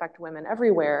that affect women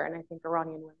everywhere. And I think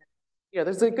Iranian women,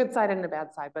 there's a good side and a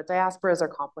bad side, but diasporas are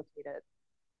complicated.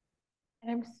 And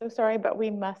I'm so sorry, but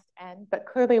we must end. But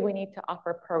clearly we need to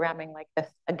offer programming like this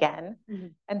again. Mm-hmm.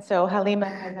 And so Halima,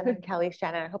 Kazem, and Kelly,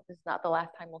 Shannon, I hope this is not the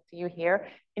last time we'll see you here.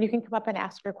 And you can come up and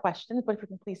ask your questions, but if you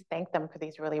can please thank them for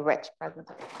these really rich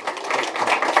presentations.